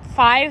like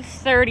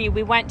 5:30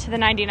 we went to the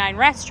 99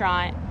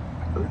 restaurant,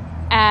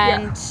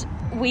 and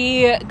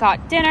we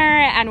got dinner,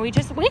 and we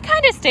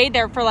kind of stayed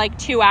there for like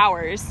 2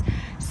 hours.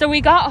 So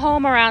we got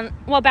home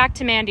back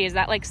to Mandy's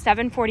at like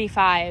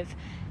 7:45,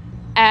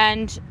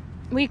 and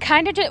we did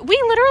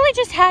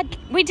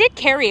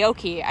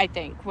karaoke, I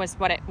think was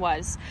what it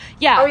was.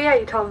 Yeah. Oh yeah,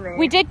 you told me.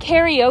 We did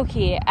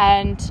karaoke,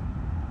 and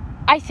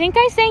I think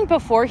I sang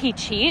Before He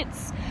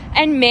Cheats,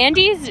 And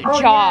Mandy's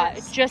Oh, jaw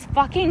yes. just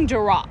fucking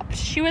dropped.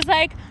 She was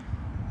like,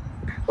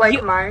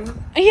 Like mine?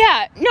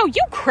 yeah, no,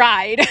 you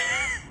cried.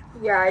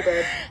 Yeah, I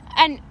did.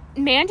 And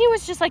Mandy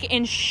was just like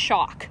in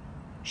shock.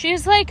 She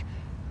was like,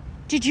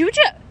 you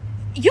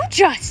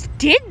just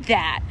did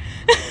that.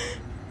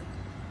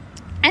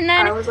 And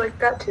then I was like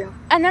that too.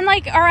 And then,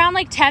 like, around,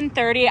 like,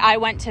 10:30, I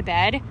went to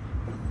bed.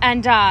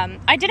 And,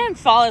 I didn't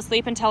fall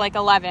asleep until, like,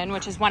 11,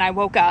 which is when I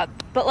woke up.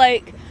 But,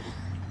 like,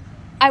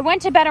 I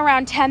went to bed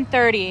around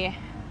 10:30.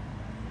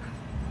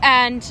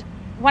 And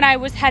when I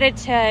was headed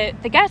to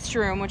the guest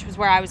room, which was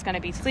where I was going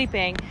to be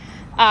sleeping,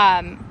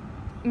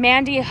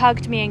 Mandy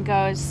hugged me and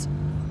goes,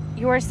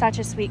 "You are such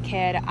a sweet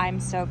kid. I'm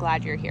so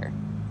glad you're here."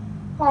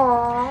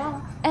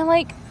 Aww. And,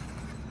 like,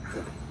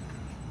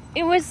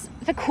 it was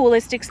the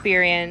coolest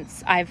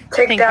experience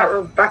Take that,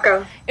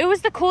 Rebecca. It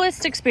was the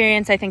coolest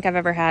experience I think I've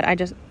ever had.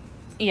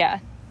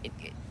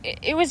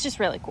 It was just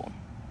really cool.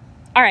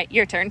 All right,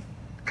 your turn.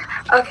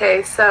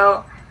 Okay,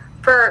 so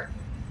for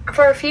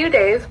a few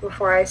days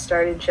before I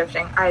started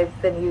shifting, I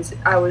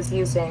was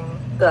using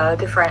the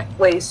different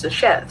ways to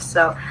shift.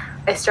 So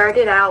I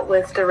started out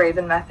with the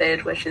Raven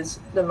method, which is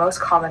the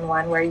most common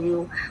one, where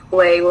you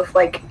lay with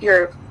like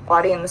your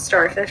body in the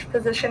starfish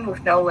position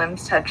with no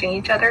limbs touching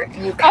each other,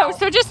 and you count. Oh,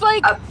 so just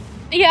like up.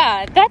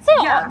 yeah,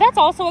 that's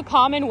also a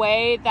common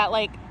way that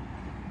like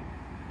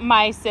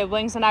my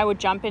siblings and I would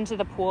jump into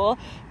the pool.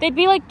 They'd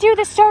be like, "Do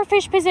the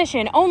starfish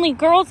position. Only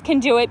girls can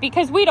do it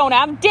because we don't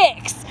have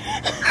dicks."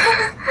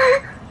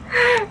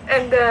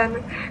 And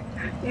then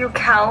you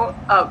count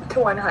up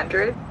to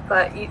 100,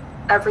 but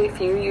every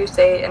few you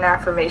say an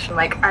affirmation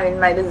like, "I'm in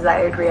my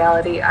desired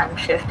reality, I'm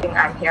shifting,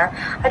 I'm here."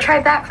 I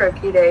tried that for a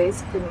few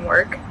days, didn't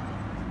work.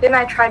 Then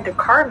I tried the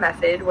car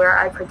method, where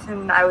I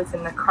pretended I was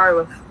in the car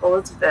with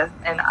Elizabeth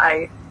and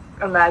I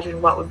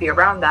imagined what would be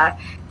around that.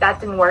 That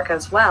didn't work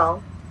as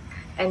well.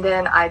 And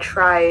then I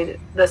tried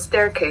the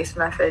staircase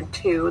method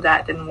too.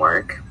 That didn't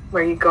work,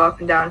 where you go up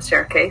and down a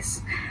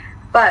staircase.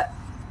 But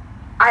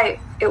I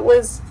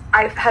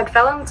had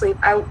fallen asleep.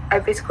 I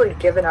basically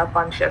given up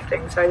on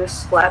shifting, so I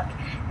just slept.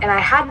 And I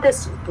had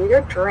this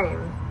weird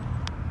dream.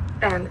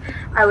 And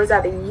I was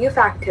at a youth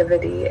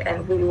activity,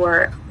 and we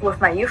were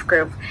with my youth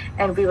group,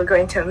 and we were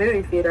going to a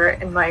movie theater,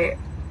 and my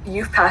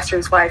youth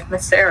pastor's wife,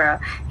 Miss Sarah,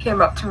 came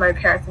up to my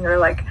parents, and they were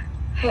like,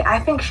 "Hey, I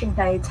think she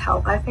needs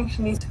help. I think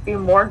she needs to be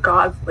more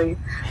godly,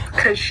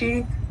 because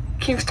she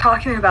keeps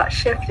talking about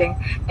shifting."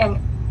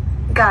 And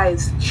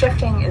guys,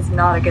 shifting is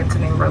not against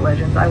any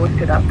religions. I looked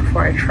it up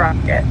before I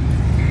tried it.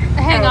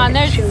 Hang on,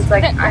 there's she was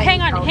like,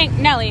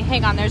 Nellie,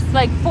 hang on. There's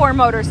like 4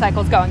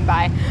 motorcycles going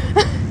by.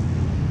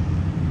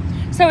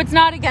 So it's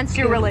not against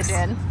your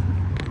religion.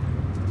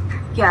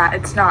 Yeah,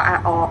 it's not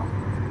at all.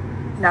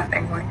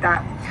 Nothing like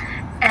that.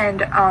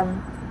 And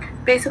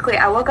basically,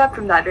 I woke up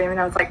from that dream and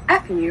I was like,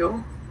 F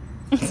you.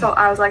 So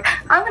I was like,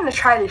 I'm going to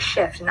try to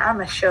shift and I'm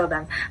going to show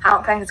them. I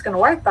don't think it's going to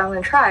work, but I'm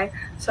going to try.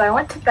 So I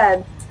went to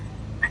bed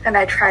and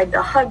I tried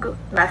the hug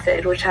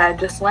method, which I had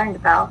just learned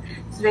about.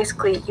 So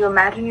basically, you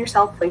imagine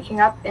yourself waking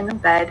up in the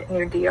bed in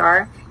your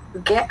DR. You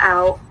get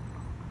out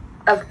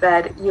of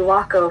bed, you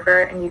walk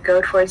over and you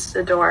go towards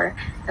the door,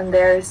 and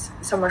there's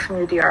someone from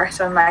your DR.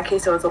 So in my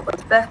case, it was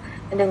Elizabeth.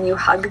 And then you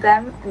hug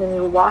them, and then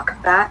you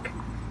walk back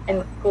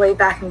and lay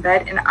back in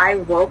bed. And I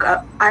woke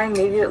up. I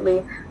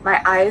immediately, my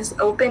eyes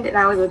opened, and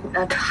I was in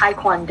a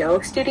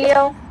Taekwondo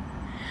studio.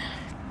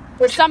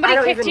 Which somebody I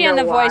don't kicked even you in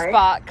know the why. voice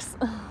box.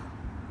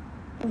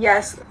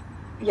 Yes,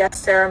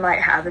 Sarah might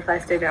have if I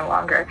stayed in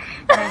longer.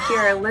 And I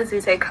hear Lizzie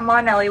say, "Come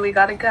on, Ellie, we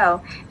gotta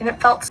go." And it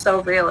felt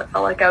so real. It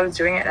felt like I was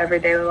doing it every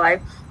daily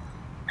life.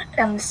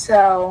 And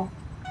so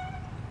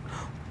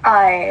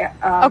I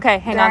okay,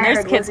 hang on,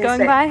 there's kids Lizzie going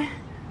say, by.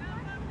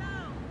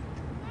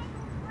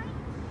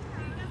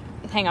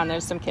 Hang on,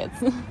 there's some kids.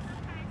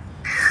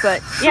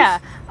 But yeah,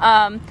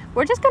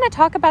 we're just gonna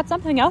talk about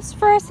something else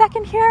for a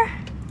second here,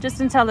 just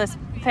until this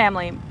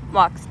family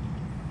walks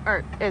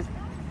or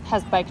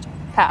has biked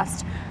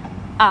past.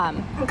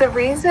 The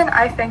reason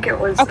I think it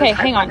was Okay, the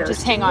hang on, Taekwondo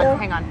just studio,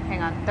 hang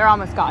on. They're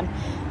almost gone.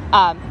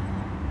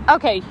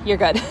 Okay, you're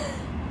good.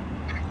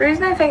 The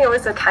reason I think it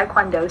was the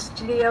Taekwondo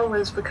studio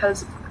was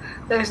because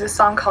there's this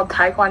song called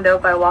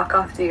Taekwondo by Walk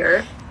Off the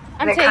Earth.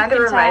 And it kind of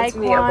reminds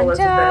me of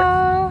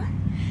Elizabeth.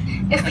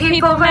 If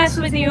people mess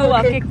with you,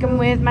 I'll kick them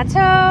with my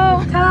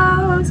toe.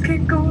 Toes,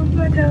 kick them with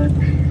my toes.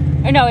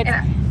 Or no,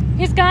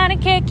 he's gonna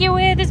kick you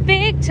with his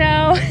big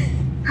toe.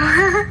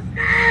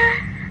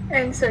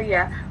 And so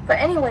yeah, but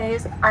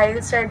anyways, I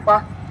started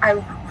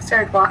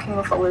walking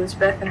with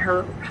Elizabeth and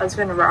her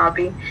husband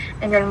Robbie,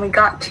 and then we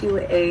got to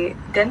a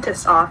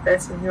dentist's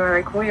office, and we were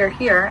like, "We are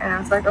here," and I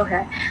was like,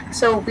 "Okay."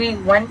 So we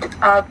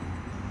went up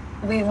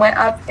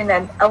in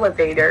an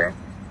elevator,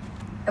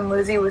 and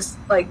Lizzie was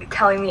like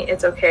telling me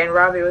it's okay, and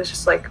Robbie was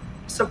just like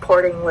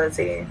supporting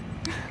Lizzie,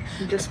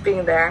 just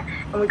being there.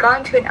 And we got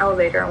into an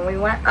elevator, and we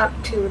went up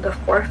to the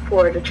 4th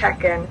floor to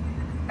check in.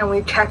 And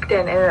we checked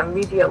in, and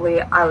immediately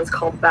I was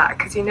called back.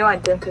 Because you know,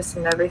 at dentists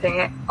and everything,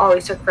 it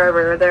always took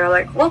forever. They were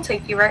like, "We'll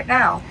take you right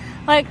now."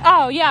 Like,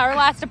 oh yeah, our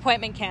last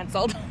appointment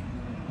canceled.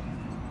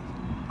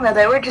 No,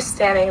 they were just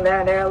standing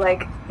there. They were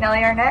like,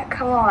 Nellie Arnett,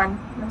 come on.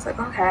 And I was like,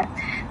 okay.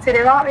 So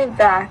they brought me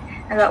back,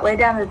 and I got laid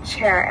down in the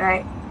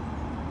chair,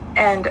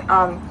 and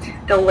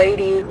the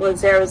lady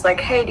was there, was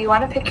like, hey, do you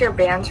want to pick your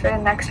bands for the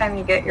next time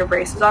you get your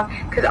braces on?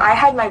 Because I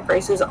had my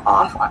braces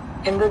off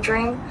in the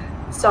dream,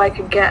 so I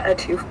could get a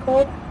tooth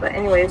pulled. But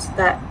anyways,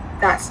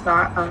 that's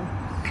not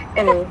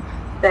anything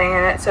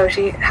in it. So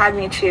she had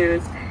me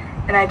choose,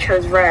 and I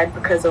chose red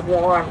because of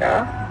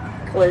Wanda,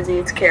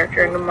 Lizzie's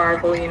character in the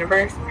Marvel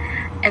Universe.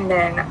 And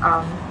then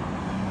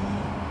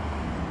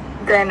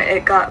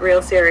it got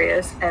real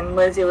serious, and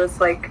Lizzie was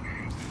like,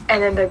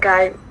 and then the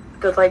guy,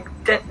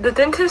 the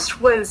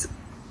dentist was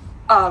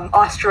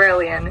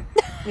Australian.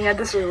 He had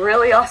this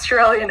really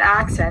Australian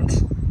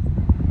accent.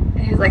 And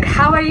he was like,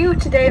 how are you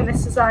today,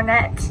 Mrs.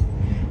 Arnett?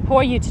 How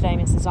are you today,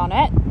 Mrs.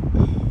 Arnett?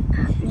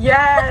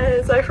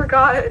 Yes, I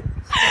forgot.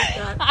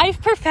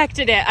 I've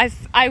perfected it.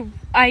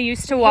 I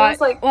used to watch,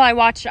 I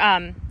watch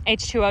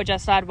H2O,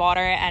 Just Add Water,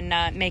 and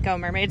Mako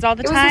Mermaids all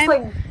the time.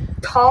 It was this,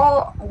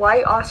 tall,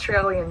 white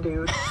Australian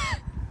dude.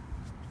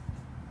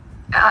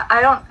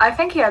 I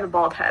think he had a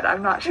bald head.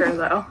 I'm not sure,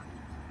 though.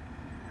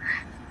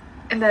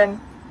 And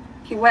then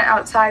he went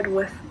outside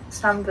with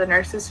some of the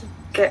nurses to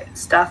get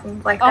stuff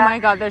and like that. Oh my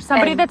god, there's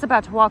somebody that's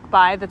about to walk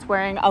by that's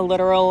wearing a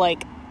literal,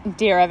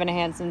 Dear Evan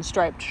Hansen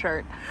striped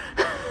shirt.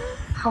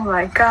 Oh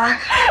my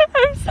gosh.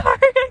 I'm sorry,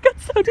 I got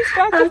so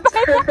distracted That's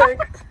by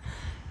perfect. that.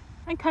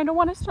 I kind of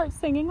want to start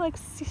singing,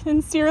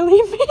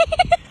 Sincerely Me.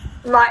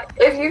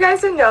 If you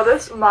guys didn't know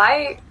this,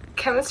 my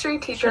chemistry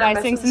teacher, Should I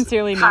sing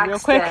Sincerely Me real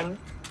quick?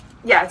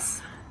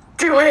 Yes.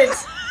 Do it.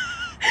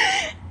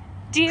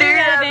 Dear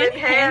Evan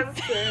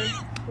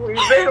Hansen,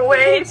 we've been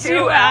way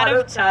too out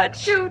of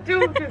touch. Things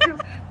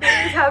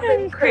have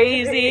been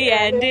crazy,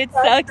 and it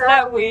sucks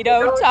that we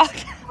don't talk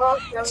so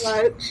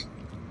much.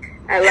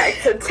 I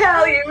like to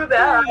tell you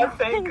that I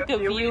think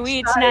of you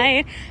each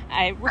night.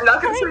 I I'm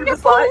not gonna sing the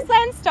this line.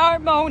 and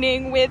start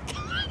moaning with.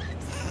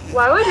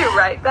 Why would you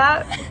write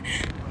that?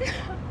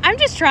 I'm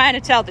just trying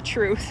to tell the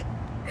truth.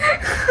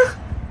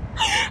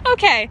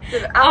 Okay.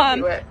 I'll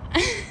do it.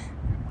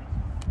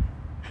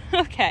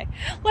 Okay.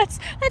 Let's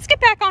get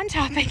back on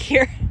topic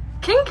here.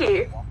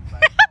 Kinky.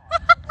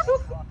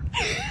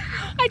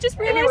 I just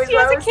realized he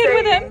has a kid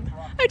with him.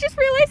 I just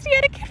realized he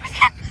had a kid with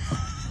him.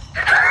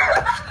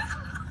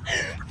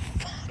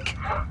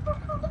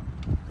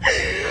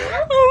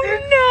 Oh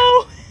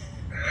no!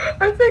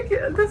 I think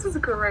this is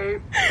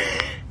great.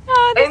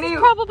 This is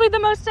probably the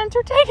most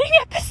entertaining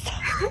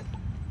episode.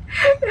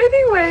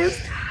 Anyways,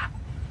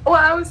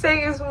 what I was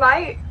saying is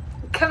my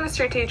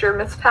chemistry teacher,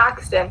 Miss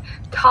Paxton,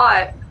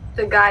 taught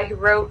the guy who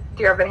wrote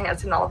Dear Evan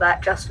Hansen and all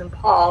that, Justin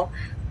Paul,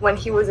 when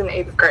he was in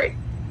 8th grade.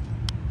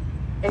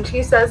 And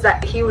she says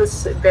that he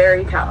was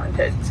very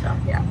talented, so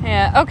yeah.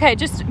 Yeah, okay,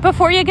 just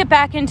before you get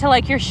back into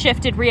your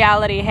shifted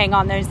reality, hang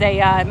on, there's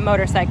a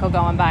motorcycle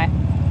going by.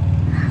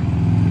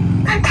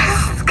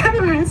 It's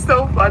gonna be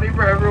so funny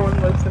for everyone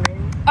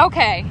listening.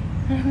 Okay.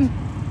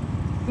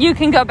 You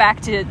can go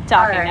back to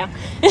talking now.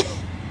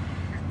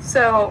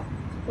 So,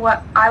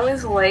 I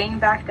was laying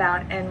back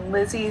down, and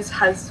Lizzie's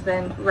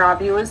husband,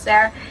 Robbie, was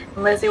there,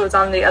 and Lizzie was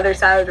on the other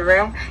side of the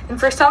room, and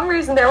for some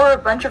reason there were a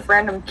bunch of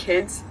random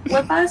kids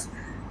with us,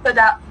 but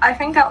I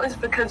think that was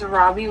because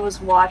Robbie was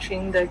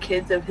watching the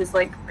kids of his,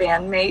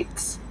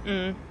 bandmates.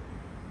 Mm.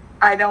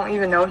 I don't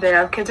even know if they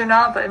have kids or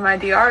not, but in my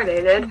DR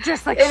they did.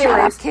 Just shut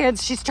up,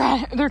 kids,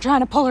 they're trying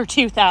to pull her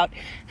tooth out.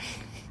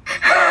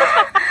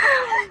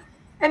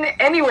 And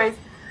anyways,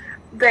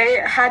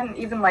 they hadn't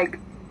even,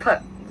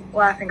 put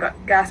laughing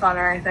gas on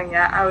or anything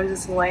yet. I was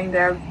just laying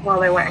there while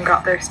they went and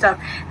got their stuff,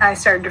 and I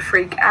started to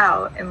freak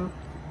out, and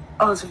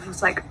Elizabeth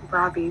was like,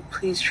 Robbie,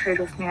 please trade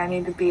with me, I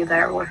need to be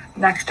there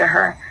next to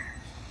her.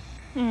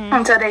 Mm.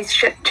 And so they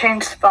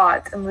changed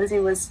spots, and Lizzie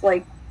was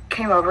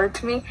came over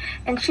to me,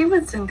 and she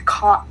was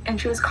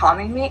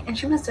calming me, and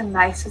she was the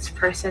nicest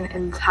person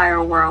in the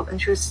entire world,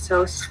 and she was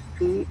so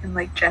sweet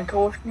and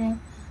gentle with me.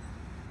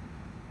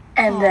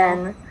 And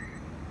then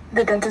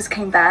the dentist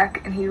came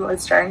back, and he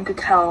was starting to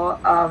tell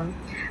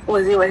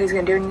Lizzie what he's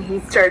gonna do, and he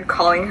kept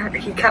calling her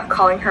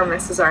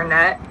Mrs.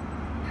 Arnett.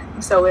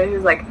 So he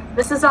was like,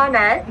 Mrs.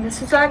 Arnett,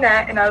 Mrs.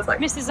 Arnett, and I was like,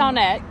 Mrs.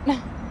 Arnett.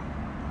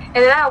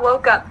 And then I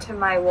woke up to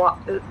my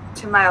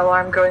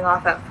alarm going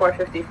off at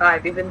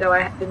 4:55, even though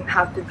I didn't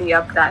have to be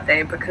up that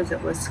day because it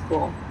was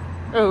school.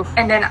 Oof.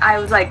 And then I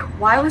was like,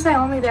 why was I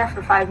only there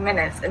for 5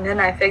 minutes? And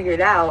then I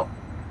figured out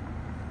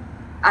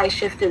I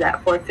shifted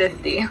at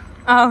 4:50.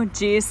 Oh,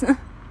 jeez.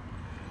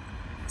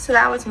 So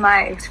that was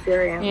my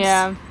experience.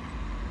 Yeah.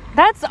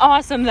 That's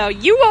awesome, though.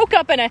 You woke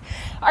up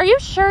are you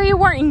sure you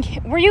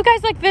weren't were you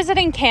guys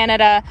visiting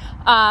Canada?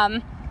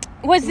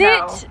 Was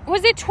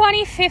it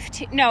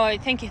 2015? No, I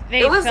think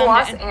it was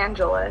Los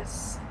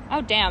Angeles.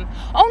 Oh, damn.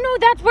 Oh, no,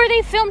 that's where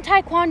they filmed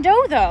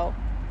Taekwondo, though.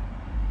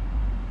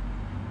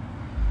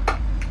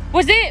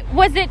 Was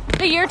it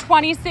the year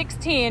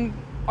 2016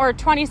 or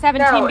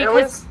 2017? No, it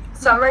was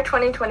summer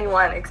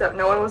 2021, except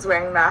no one was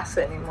wearing masks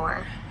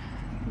anymore.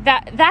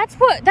 That's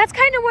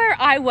kind of where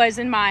I was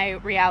in my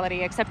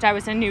reality, except I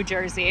was in New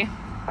Jersey.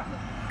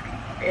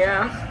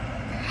 Yeah.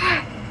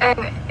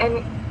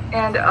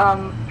 And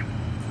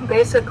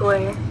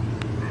basically,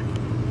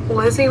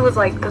 Lizzie was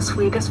like the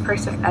sweetest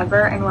person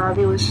ever, and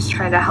Robbie was just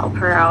trying to help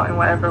her out in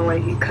whatever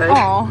way he could.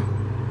 Oh.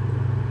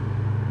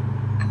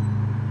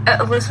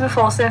 Elizabeth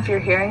Olsen, if you're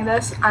hearing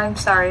this, I'm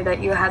sorry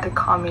that you had to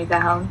calm me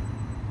down.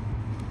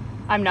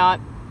 I'm not.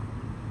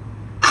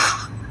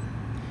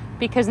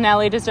 Because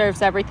Nellie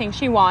deserves everything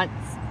she wants.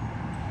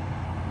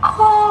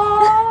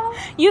 Oh.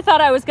 You thought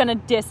I was gonna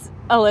diss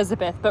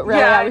Elizabeth, but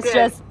really I was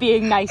just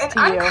being nice to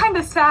you. And I'm kind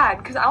of sad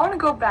because I want to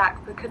go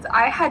back because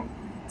I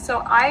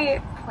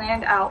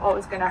planned out what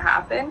was going to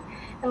happen,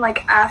 and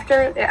like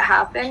after it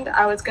happened,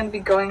 I was going to be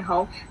going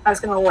home. I was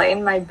going to lay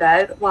in my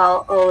bed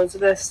while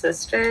Elizabeth's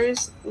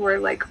sisters were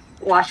like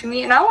watching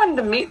me, and I wanted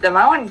to meet them.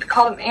 I wanted to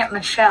call them Aunt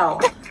Michelle,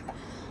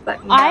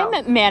 but no.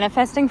 I'm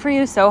manifesting for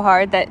you so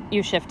hard that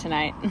you shift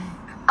tonight.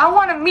 I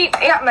want to meet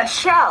Aunt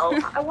Michelle.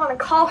 I want to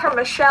call her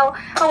Michelle.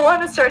 I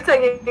want to start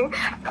singing,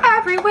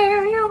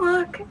 everywhere you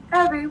look,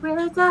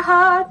 everywhere's a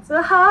heart,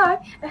 a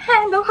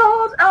hand to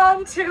hold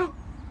on to.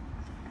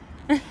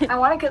 I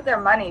want to get their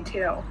money,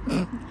 too.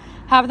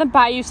 Have them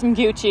buy you some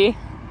Gucci.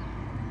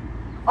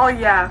 Oh,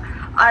 yeah.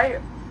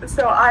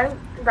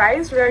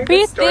 Riley's wearing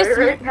this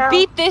story right now.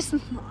 Beat this,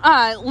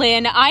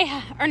 Lynn.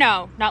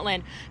 Not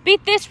Lynn.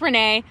 Beat this,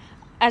 Renee,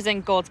 as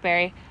in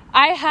Goldsberry.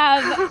 I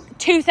have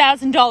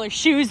 $2,000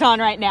 shoes on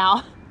right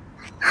now.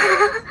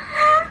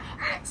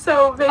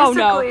 So basically, oh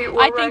no!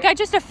 I think I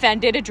just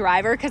offended a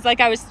driver because like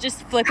I was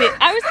just flipping.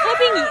 I was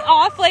flipping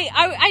off like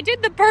I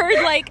did the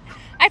bird like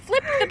I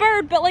flipped the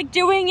bird, but like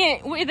doing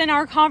it within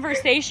our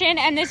conversation,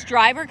 and this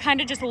driver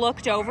kind of just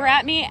looked over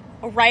at me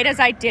right as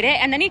I did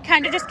it, and then he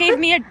kind of just gave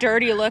me a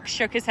dirty look,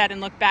 shook his head, and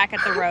looked back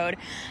at the road.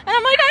 And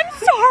I'm like, I'm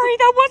sorry,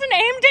 that wasn't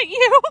aimed at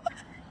you.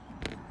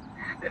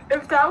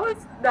 If that would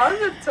have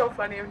been so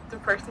funny if the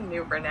person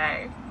knew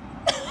Renee.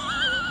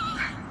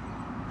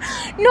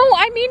 No,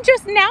 I mean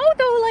just now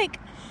though, like.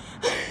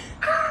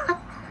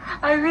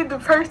 I mean the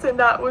person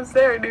that was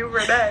there knew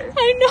Renee.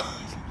 I know.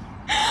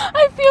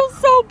 I feel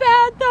so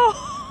bad though.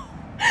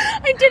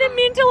 I didn't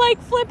mean to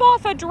like flip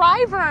off a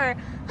driver.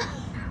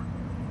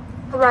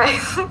 Right.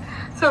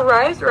 So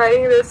Rye's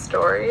writing this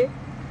story,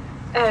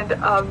 and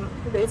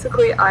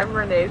basically I'm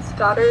Renee's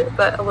daughter,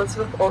 but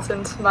Elizabeth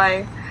Olsen's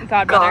my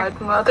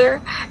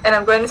godmother, and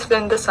I'm going to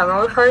spend the summer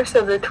with her.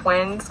 So the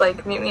twins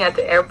like meet me at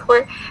the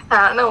airport, and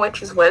I don't know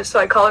which is which, so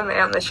I call them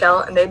Aunt Michelle,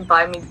 and they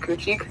buy me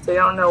Gucci because they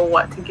don't know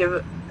what to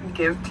give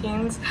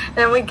teens. And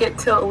then we get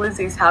to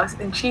Lizzie's house,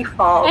 and she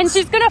falls, and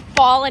she's gonna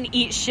fall and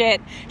eat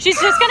shit. She's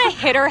just gonna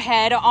hit her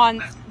head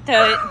on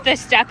the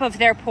step of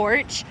their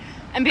porch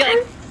and be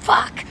like,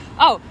 fuck.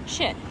 Oh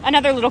shit,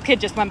 another little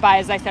kid just went by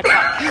as I said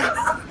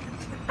fuck.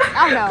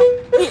 Oh no.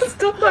 It's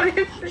still funny.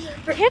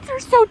 Kids are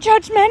so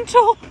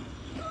judgmental.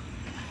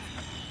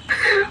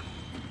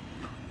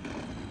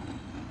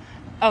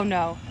 Oh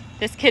no,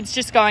 this kid's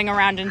just going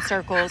around in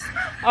circles.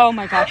 Oh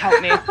my god, help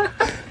me.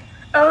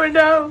 Oh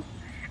no.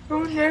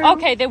 Oh no.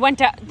 Okay, they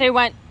went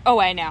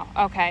away now.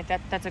 Okay,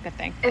 that's a good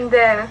thing. And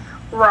then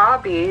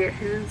Robbie,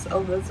 who's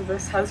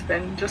Elizabeth's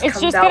husband, comes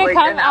out gonna like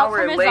come an out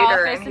hour from his later,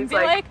 office and he's be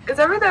like, is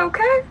everything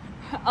okay?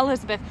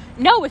 Elizabeth,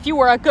 no, if you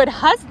were a good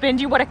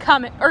husband, you would have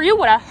come, or you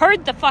would have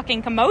heard the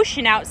fucking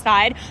commotion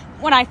outside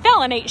when I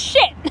fell and ate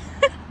shit.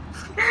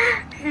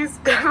 He's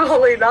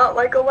definitely not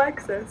like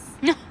Alexis.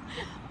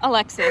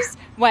 Alexis,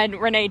 when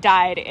Renee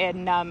died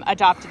and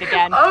adopted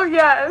again. Oh,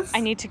 yes.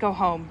 I need to go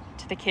home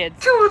to the kids.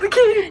 To the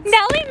kids.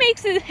 Nellie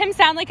makes him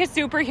sound like a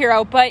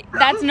superhero, but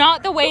that's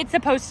not the way it's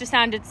supposed to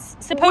sound. It's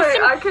supposed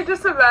to... I could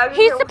just imagine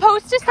he's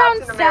supposed to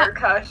sound Captain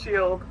America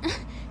shield.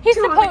 He's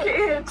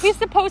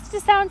supposed to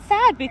sound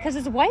sad because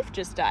his wife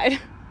just died.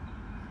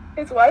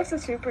 His wife's a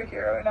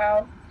superhero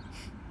now.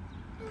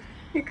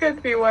 He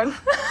could be one.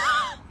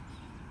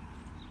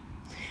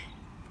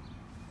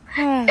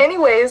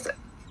 Anyways,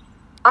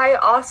 I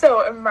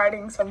also am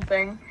writing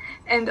something,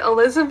 and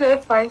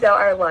Elizabeth finds out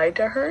I lied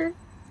to her,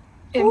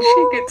 and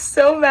she gets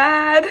so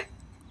mad.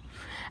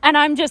 And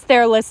I'm just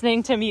there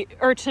listening to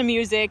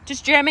music,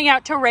 just jamming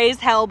out to Raise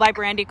Hell by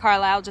Brandi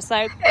Carlile, just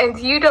like... And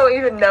you don't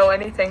even know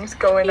anything's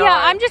going on. Yeah,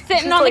 I'm just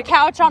sitting on the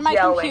couch on my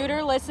yelling.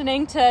 computer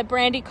listening to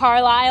Brandi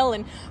Carlile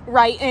and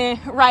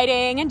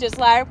writing and just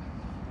like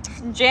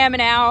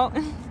jamming out.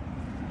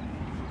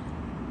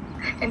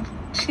 And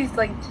she's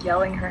like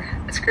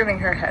screaming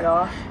her head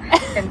off,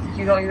 and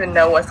you don't even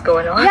know what's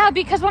going on. Yeah,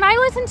 because when I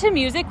listen to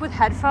music with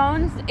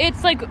headphones,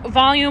 it's like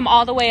volume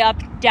all the way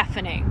up,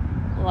 deafening.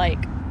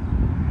 Like...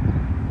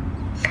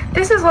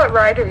 This is what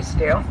writers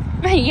do.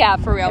 Yeah,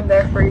 for real. In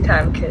their free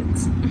time,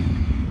 kids.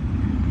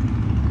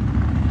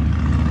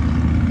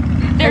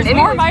 There's there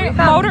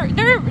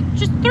are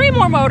just 3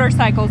 more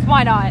motorcycles.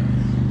 Why not?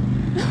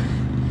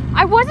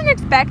 I wasn't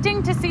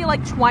expecting to see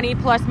like 20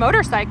 plus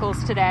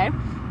motorcycles today.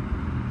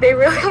 They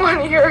really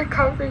want to hear a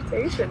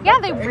conversation. Yeah,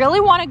 they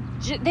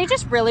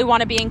just really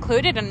want to be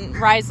included in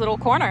Rye's little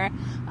corner.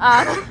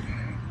 Buy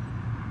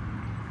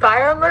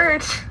our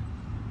merch.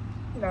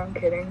 No, I'm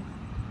kidding.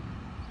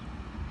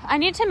 I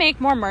need to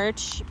make more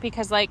merch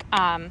because, like,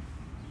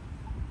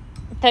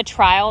 the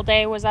trial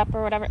day was up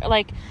or whatever.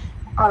 Like,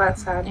 Oh,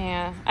 that's sad.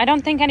 yeah, I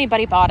don't think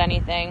anybody bought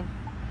anything.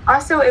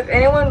 Also, if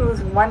anyone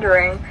was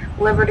wondering,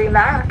 Liberty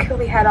Mack, who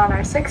we had on our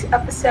 6th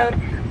episode,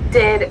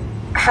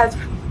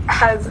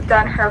 has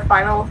done her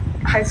final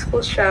high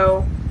school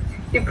show.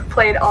 She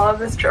played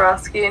Olive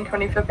Ostrowski in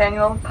 25th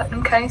Annual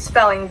Putnam County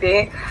Spelling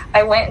Bee.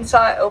 I went and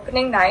saw it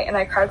opening night, and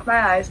I cried my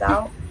eyes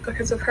out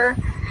because of her.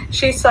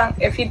 She sung,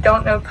 if you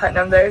don't know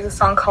Putnam, there's a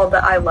song called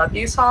the I Love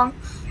You song,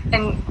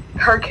 and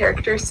her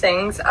character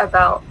sings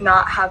about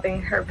not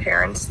having her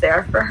parents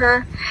there for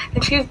her,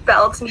 and she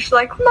belts, and she's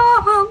like,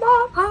 Mama,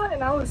 Mama,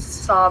 and I was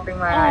sobbing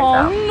my eyes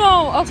out. Oh,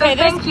 no. Okay,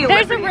 So thank you,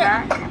 Liberty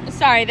Mack.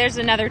 Sorry, there's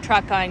another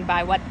truck going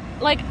by.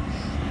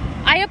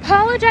 I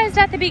apologized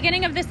at the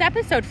beginning of this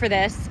episode for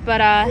this, but,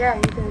 Yeah,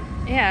 you did.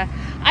 yeah.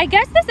 I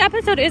guess this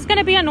episode is going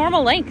to be a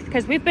normal length,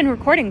 because we've been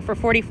recording for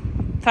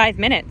 45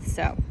 minutes,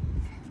 so.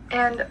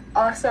 And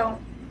also,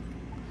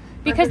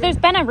 Because there's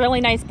been a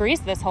really nice breeze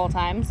this whole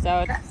time,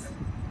 so. yes.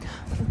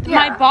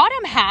 My Yeah.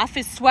 bottom half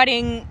is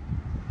sweating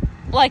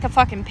like a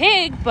fucking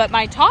pig, but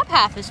my top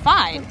half is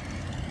fine.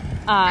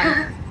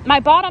 My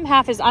bottom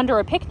half is under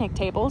a picnic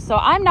table, so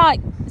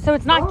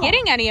it's not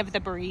getting any of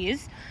the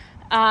breeze.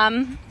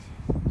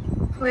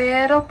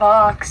 Little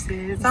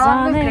boxes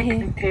on the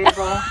picnic table.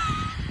 I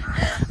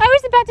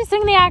was about to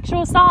sing the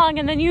actual song,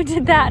 and then you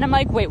did that, and I'm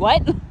like, wait,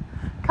 what?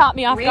 Caught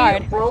me off We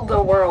guard. ruled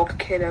the world,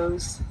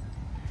 kiddos.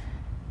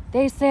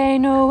 They say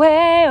no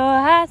way, or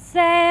I say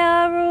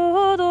I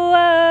rule the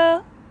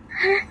world.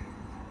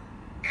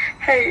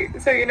 Hey,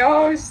 so you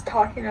know I was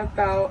talking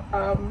about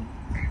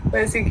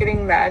Lizzie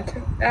getting mad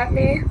at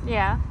me?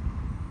 Yeah.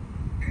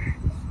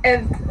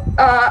 And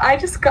I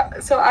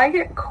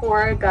get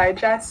Quora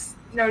Digest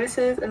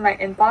notices in my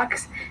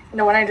inbox, and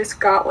the one I just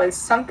got was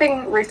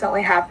something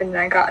recently happened, and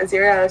I got a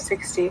 0 out of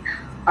 60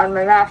 on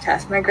my math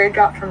test. My grade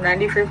dropped from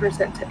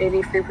 93% to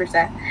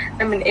 83%.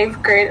 I'm in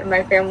 8th grade, and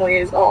my family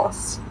is a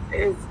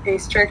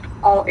strict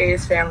all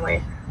A's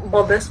family.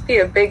 Will this be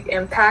a big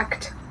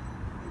impact?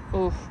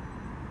 Oof.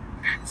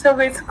 So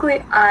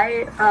basically,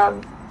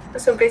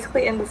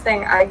 in the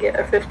thing, I get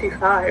a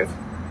 55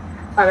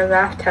 on a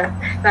math test,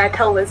 and I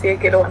tell Lizzie I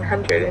get a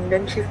 100, and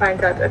then she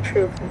finds out the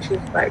truth, and she's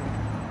like,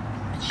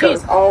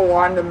 goes all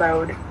Wanda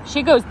mode.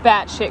 She goes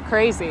batshit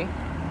crazy.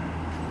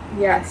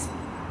 Yes.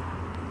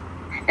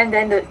 And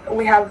then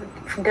we have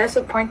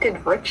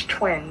disappointed rich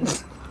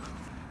twins.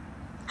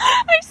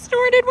 I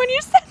snorted when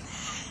you said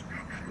that.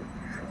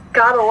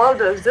 Gotta love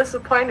those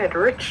disappointed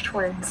rich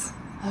twins.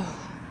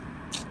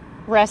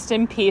 Rest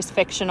in peace,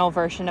 fictional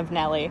version of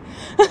Nellie.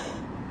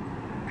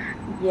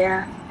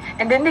 Yeah.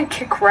 And then they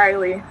kick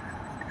Riley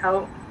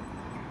out.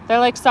 They're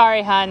like,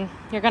 sorry, hun.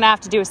 You're going to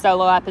have to do a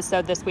solo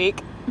episode this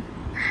week.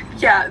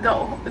 Yeah,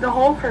 the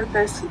whole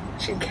purpose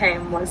she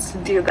came was to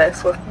do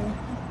this with me.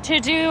 To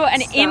do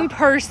an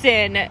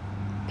in-person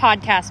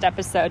podcast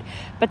episode.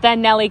 But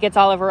then Nellie gets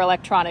all of her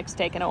electronics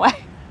taken away.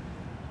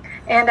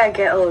 And I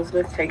get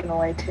Elizabeth taken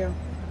away, too.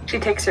 She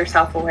takes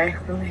herself away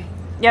from me.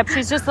 Yep,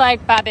 she's just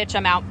like, bye, bitch,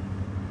 I'm out.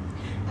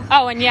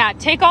 Oh, and yeah,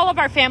 take all of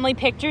our family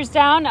pictures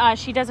down.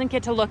 She doesn't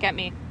get to look at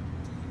me.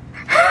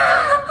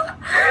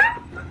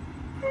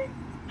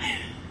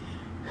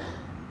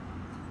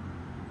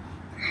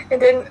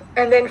 And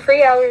then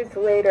 3 hours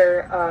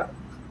later,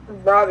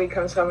 Robbie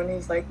comes home and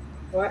he's like,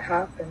 what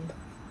happened?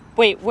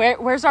 Wait,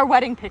 where's our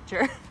wedding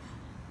picture?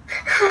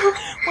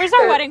 Where's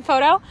our wedding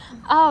photo?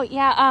 Oh,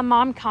 yeah,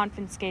 Mom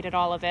confiscated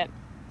all of it.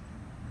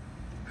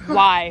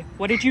 Why?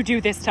 What did you do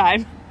this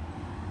time?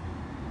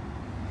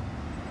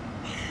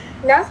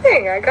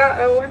 Nothing. I got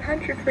a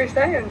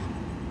 100%.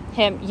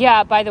 Him.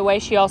 Yeah, by the way,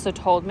 she also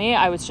told me.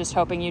 I was just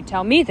hoping you'd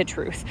tell me the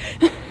truth.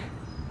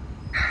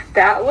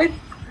 That would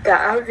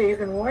be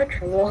even more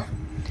trouble.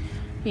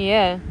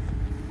 Yeah.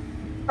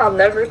 I'll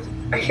never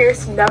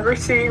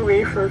see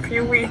me for a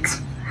few weeks.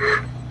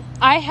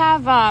 I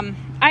have,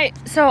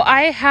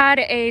 I had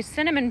a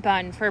cinnamon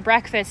bun for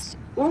breakfast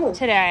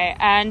today,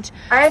 and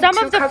I had some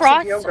 2 of the cups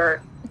frost, of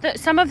yogurt.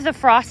 some of the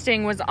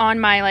frosting was on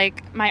my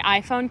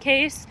iPhone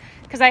case,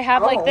 because I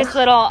have this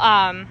little,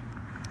 I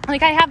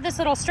have this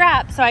little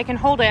strap so I can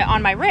hold it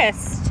on my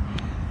wrist.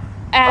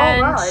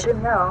 And wow, I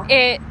didn't know.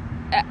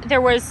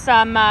 There was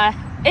some,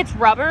 it's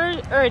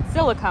rubber, or it's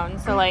silicone,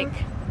 so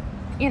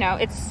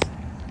it's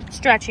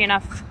stretchy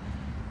enough.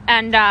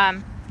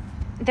 And,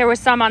 there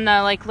was some on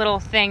the little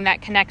thing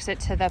that connects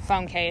it to the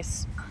phone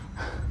case.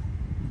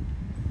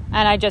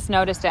 And I just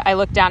noticed it. I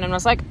looked down and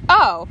was like,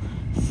 oh,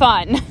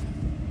 fun.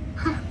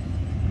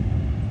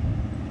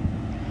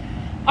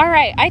 All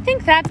right, I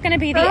think that's going to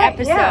be the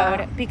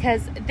episode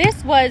because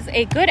this was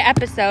a good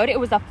episode. It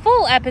was a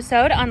full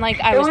episode,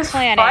 unlike I was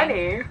planning.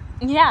 It was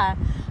funny. Yeah.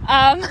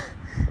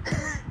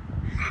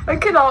 I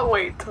cannot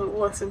wait to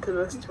listen to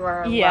this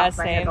tomorrow. Yeah,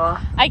 same.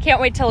 I can't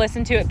wait to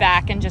listen to it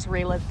back and just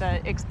relive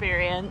the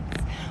experience.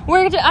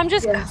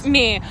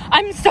 Me.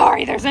 I'm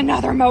sorry, there's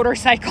another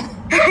motorcycle.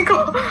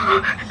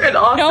 And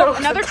also, nope,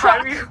 another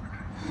truck.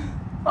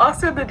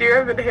 Also, the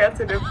deer have been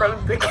dancing in front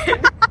of the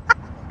kid.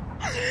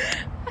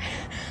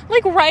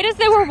 Right as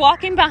they were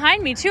walking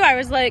behind me, too, I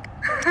was like,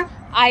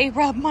 I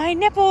rub my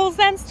nipples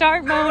and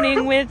start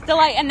moaning with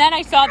delight. And then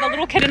I saw the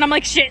little kid and I'm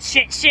like, shit.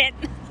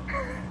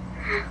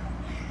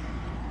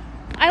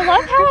 I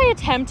love how I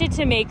attempted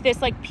to make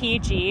this like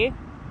PG,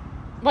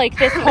 like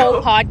this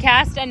whole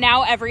podcast, and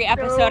now every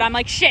episode I'm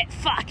like, shit,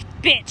 fuck,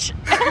 bitch.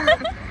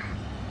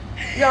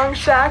 Young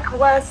Shaq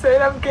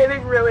lesson, I'm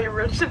getting really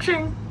rich.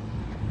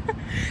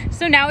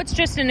 So now it's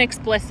just an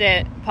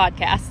explicit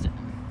podcast.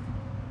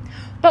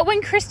 But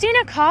when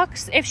Christina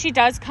Cox, if she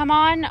does come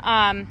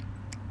on,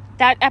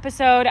 that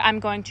episode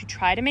I'm going to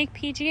try to make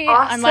PG,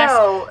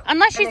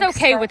 unless she's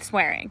okay with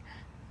swearing.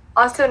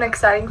 Also, an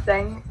exciting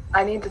thing,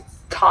 I need to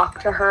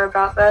talk to her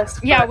about this.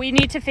 Yeah, we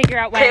need to figure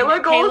out when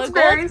Kayla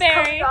Goldsberry's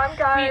coming on,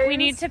 guys. We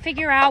need to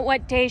figure out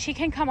what day she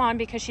can come on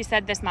because she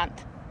said this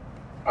month.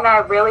 And I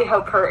really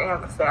hope her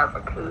aunt's there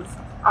because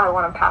I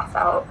want to pass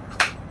out.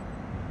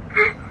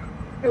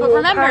 But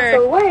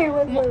remember,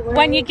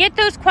 when you get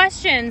those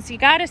questions, you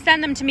got to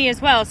send them to me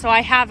as well so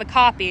I have a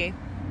copy.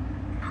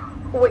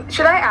 Wait,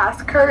 should I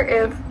ask her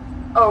if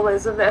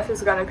Elizabeth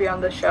is going to be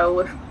on the show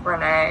with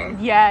Renee?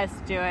 Yes,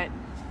 do it.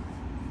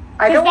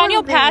 Because then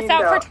you'll pass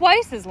out for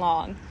twice as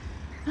long.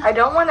 I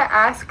don't want to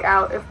ask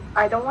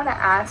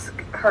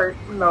her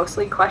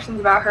mostly questions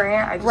about her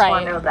aunt. I just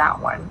want to know that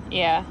one.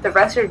 Yeah. The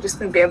rest are just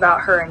going to be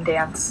about her and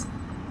dance.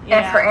 Yeah.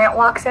 And if her aunt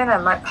walks in, I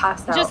might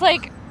pass out. Just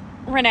like,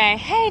 Renee,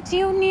 hey, do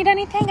you need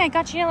anything? I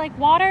got you, like,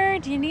 water.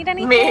 Do you need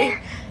anything? Me.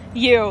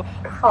 You.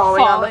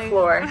 Falling on the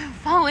floor.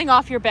 Falling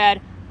off your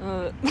bed.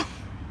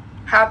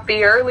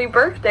 Happy early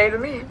birthday to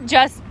me.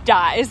 Just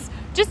dies.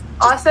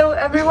 Also,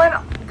 everyone,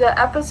 the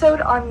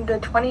episode on the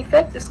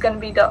 25th is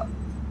going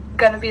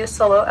to be a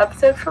solo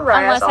episode for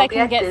Raya. Unless I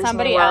can get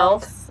somebody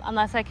else.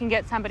 Unless I can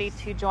get somebody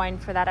to join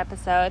for that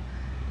episode.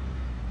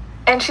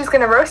 And she's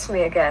going to roast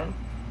me again.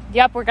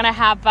 Yep, we're going to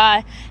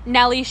have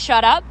Nelly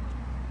Shut Up.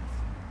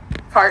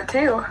 Part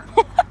 2.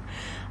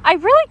 I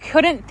really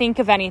couldn't think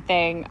of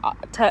anything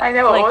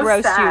to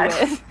roast sad. you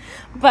with.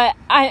 But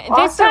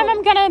this time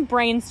I'm going to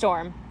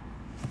brainstorm.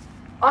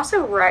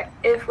 Also, right,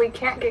 if we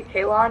can't get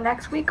Kayla on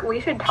next week, we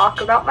should talk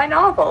about my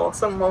novel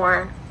some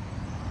more.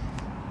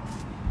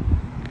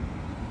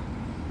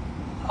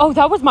 Oh,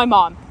 that was my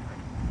mom.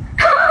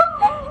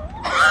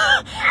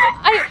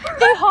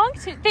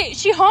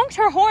 She honked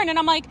her horn, and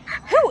I'm like,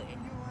 who?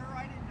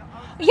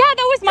 Yeah,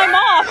 that was my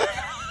mom.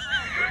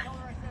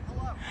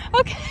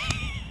 Okay.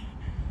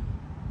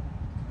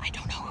 I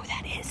don't know who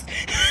that is.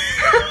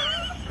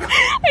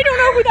 I don't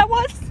know who that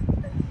was.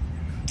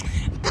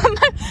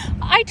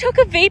 I took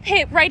a vape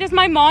hit right as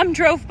my mom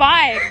drove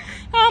by.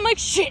 I'm like,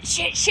 shit.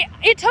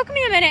 It took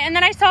me a minute, and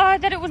then I saw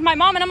that it was my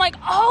mom, and I'm like,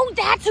 oh,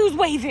 that's who's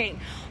waving.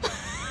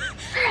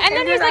 And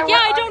then he's like, yeah,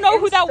 I don't know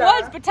who that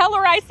was, but tell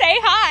her I say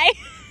hi.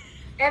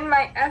 And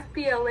my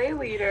FBLA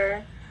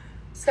leader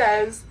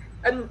says,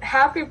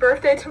 happy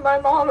birthday to my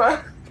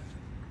mama.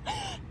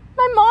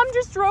 My mom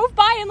just drove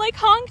by and, like,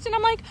 honked, and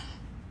I'm like,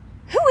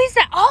 who is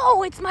that?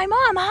 Oh, it's my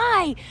mom.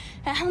 Hi.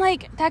 And I'm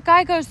like, that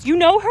guy goes, you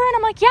know her? And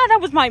I'm like, yeah, that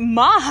was my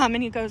mom.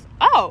 And he goes,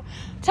 oh,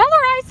 tell her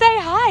I say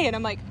hi. And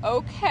I'm like,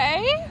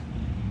 okay.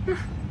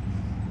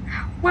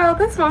 Well,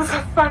 this was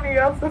a funny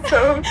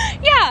episode.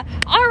 Yeah.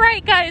 All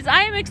right, guys.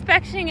 I am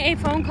expecting a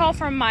phone call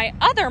from my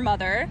other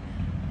mother.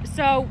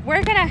 So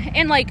we're going to,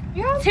 in like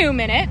 2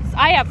 minutes,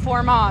 I have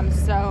 4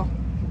 moms. So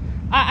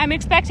I'm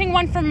expecting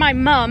one from my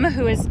mom,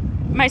 who is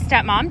my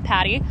stepmom,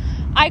 Patty.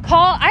 I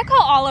call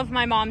all of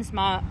my mom's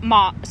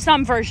mom,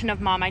 some version of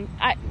mom.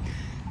 I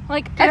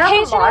like do you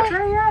occasionally. have a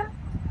Madre yet?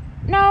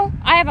 No,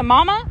 I have a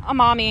mama, a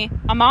mommy,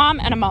 a mom,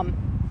 and a mum.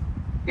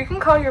 You can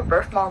call your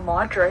birth mom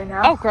Madre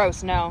now. Oh,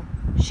 gross! No,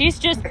 she's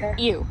just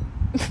you.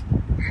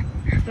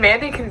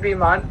 Mandy can be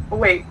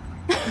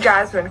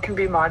Jasmine can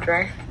be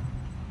Madre.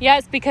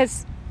 Yes,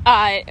 because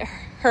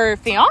her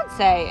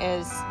fiance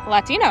is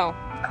Latino.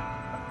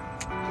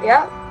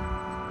 Yeah.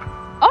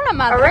 Oh, not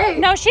mother. All right.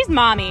 No, she's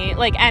mommy,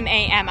 like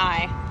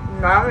M-A-M-I.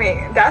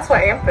 Mommy. That's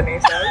what Anthony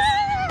says.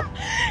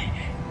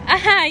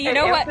 You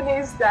know what?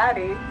 Anthony's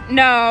daddy.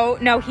 No,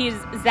 he's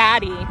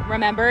Zaddy.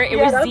 Remember? It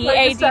was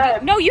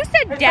Z-A-D-D. No, you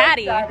said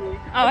daddy. Oh,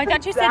 I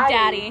thought you said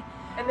daddy.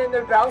 And then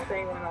the bell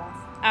thing went off.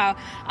 Oh,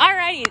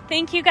 alrighty.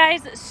 Thank you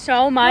guys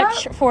so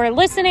much for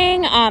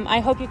listening. I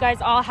hope you guys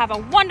all have a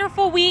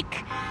wonderful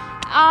week.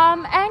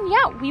 And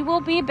yeah, we will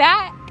be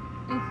back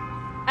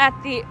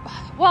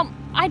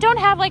I don't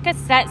have like a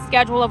set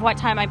schedule of what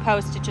time I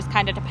post. It just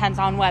kind of depends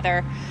on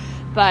weather.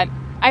 But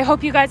I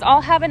hope you guys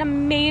all have an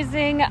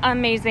amazing,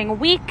 amazing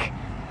week.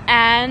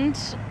 And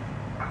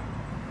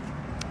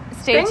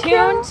stay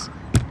tuned.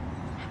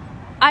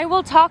 I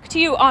will talk to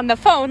you on the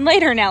phone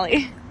later,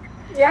 Nelly.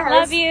 Yes.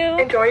 Love you.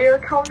 Enjoy your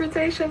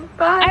conversation.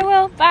 Bye. I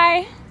will.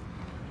 Bye.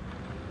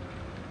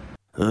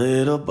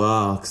 Little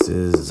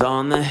boxes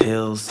on the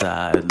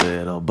hillside,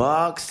 little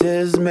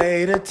boxes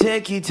made of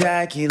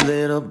ticky-tacky,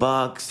 little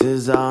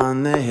boxes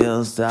on the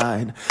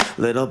hillside,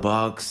 little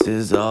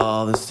boxes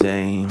all the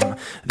same.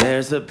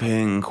 There's a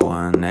pink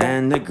one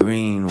and a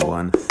green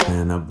one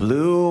and a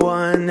blue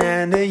one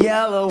and a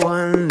yellow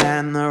one,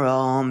 and they're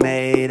all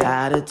made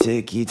out of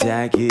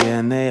ticky-tacky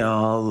and they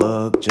all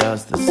look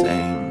just the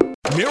same.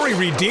 Mary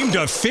redeemed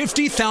a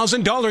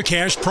 $50,000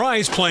 cash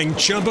prize playing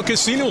Chumba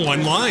Casino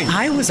online.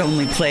 I was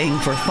only playing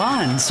for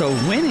fun, so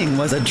winning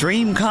was a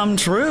dream come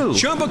true.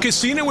 Chumba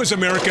Casino is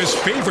America's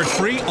favorite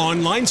free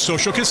online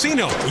social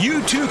casino.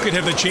 You too could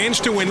have the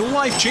chance to win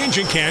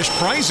life-changing cash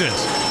prizes.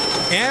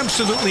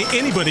 Absolutely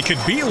anybody could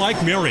be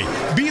like Mary.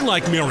 Be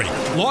like Mary.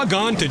 Log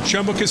on to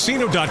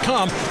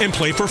ChumbaCasino.com and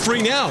play for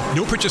free now.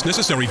 No purchase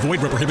necessary.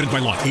 Void where prohibited by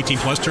law. 18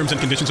 plus terms and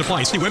conditions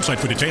apply. See website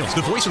for details.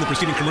 The voice in the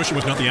preceding commercial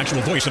was not the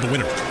actual voice of the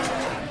winner.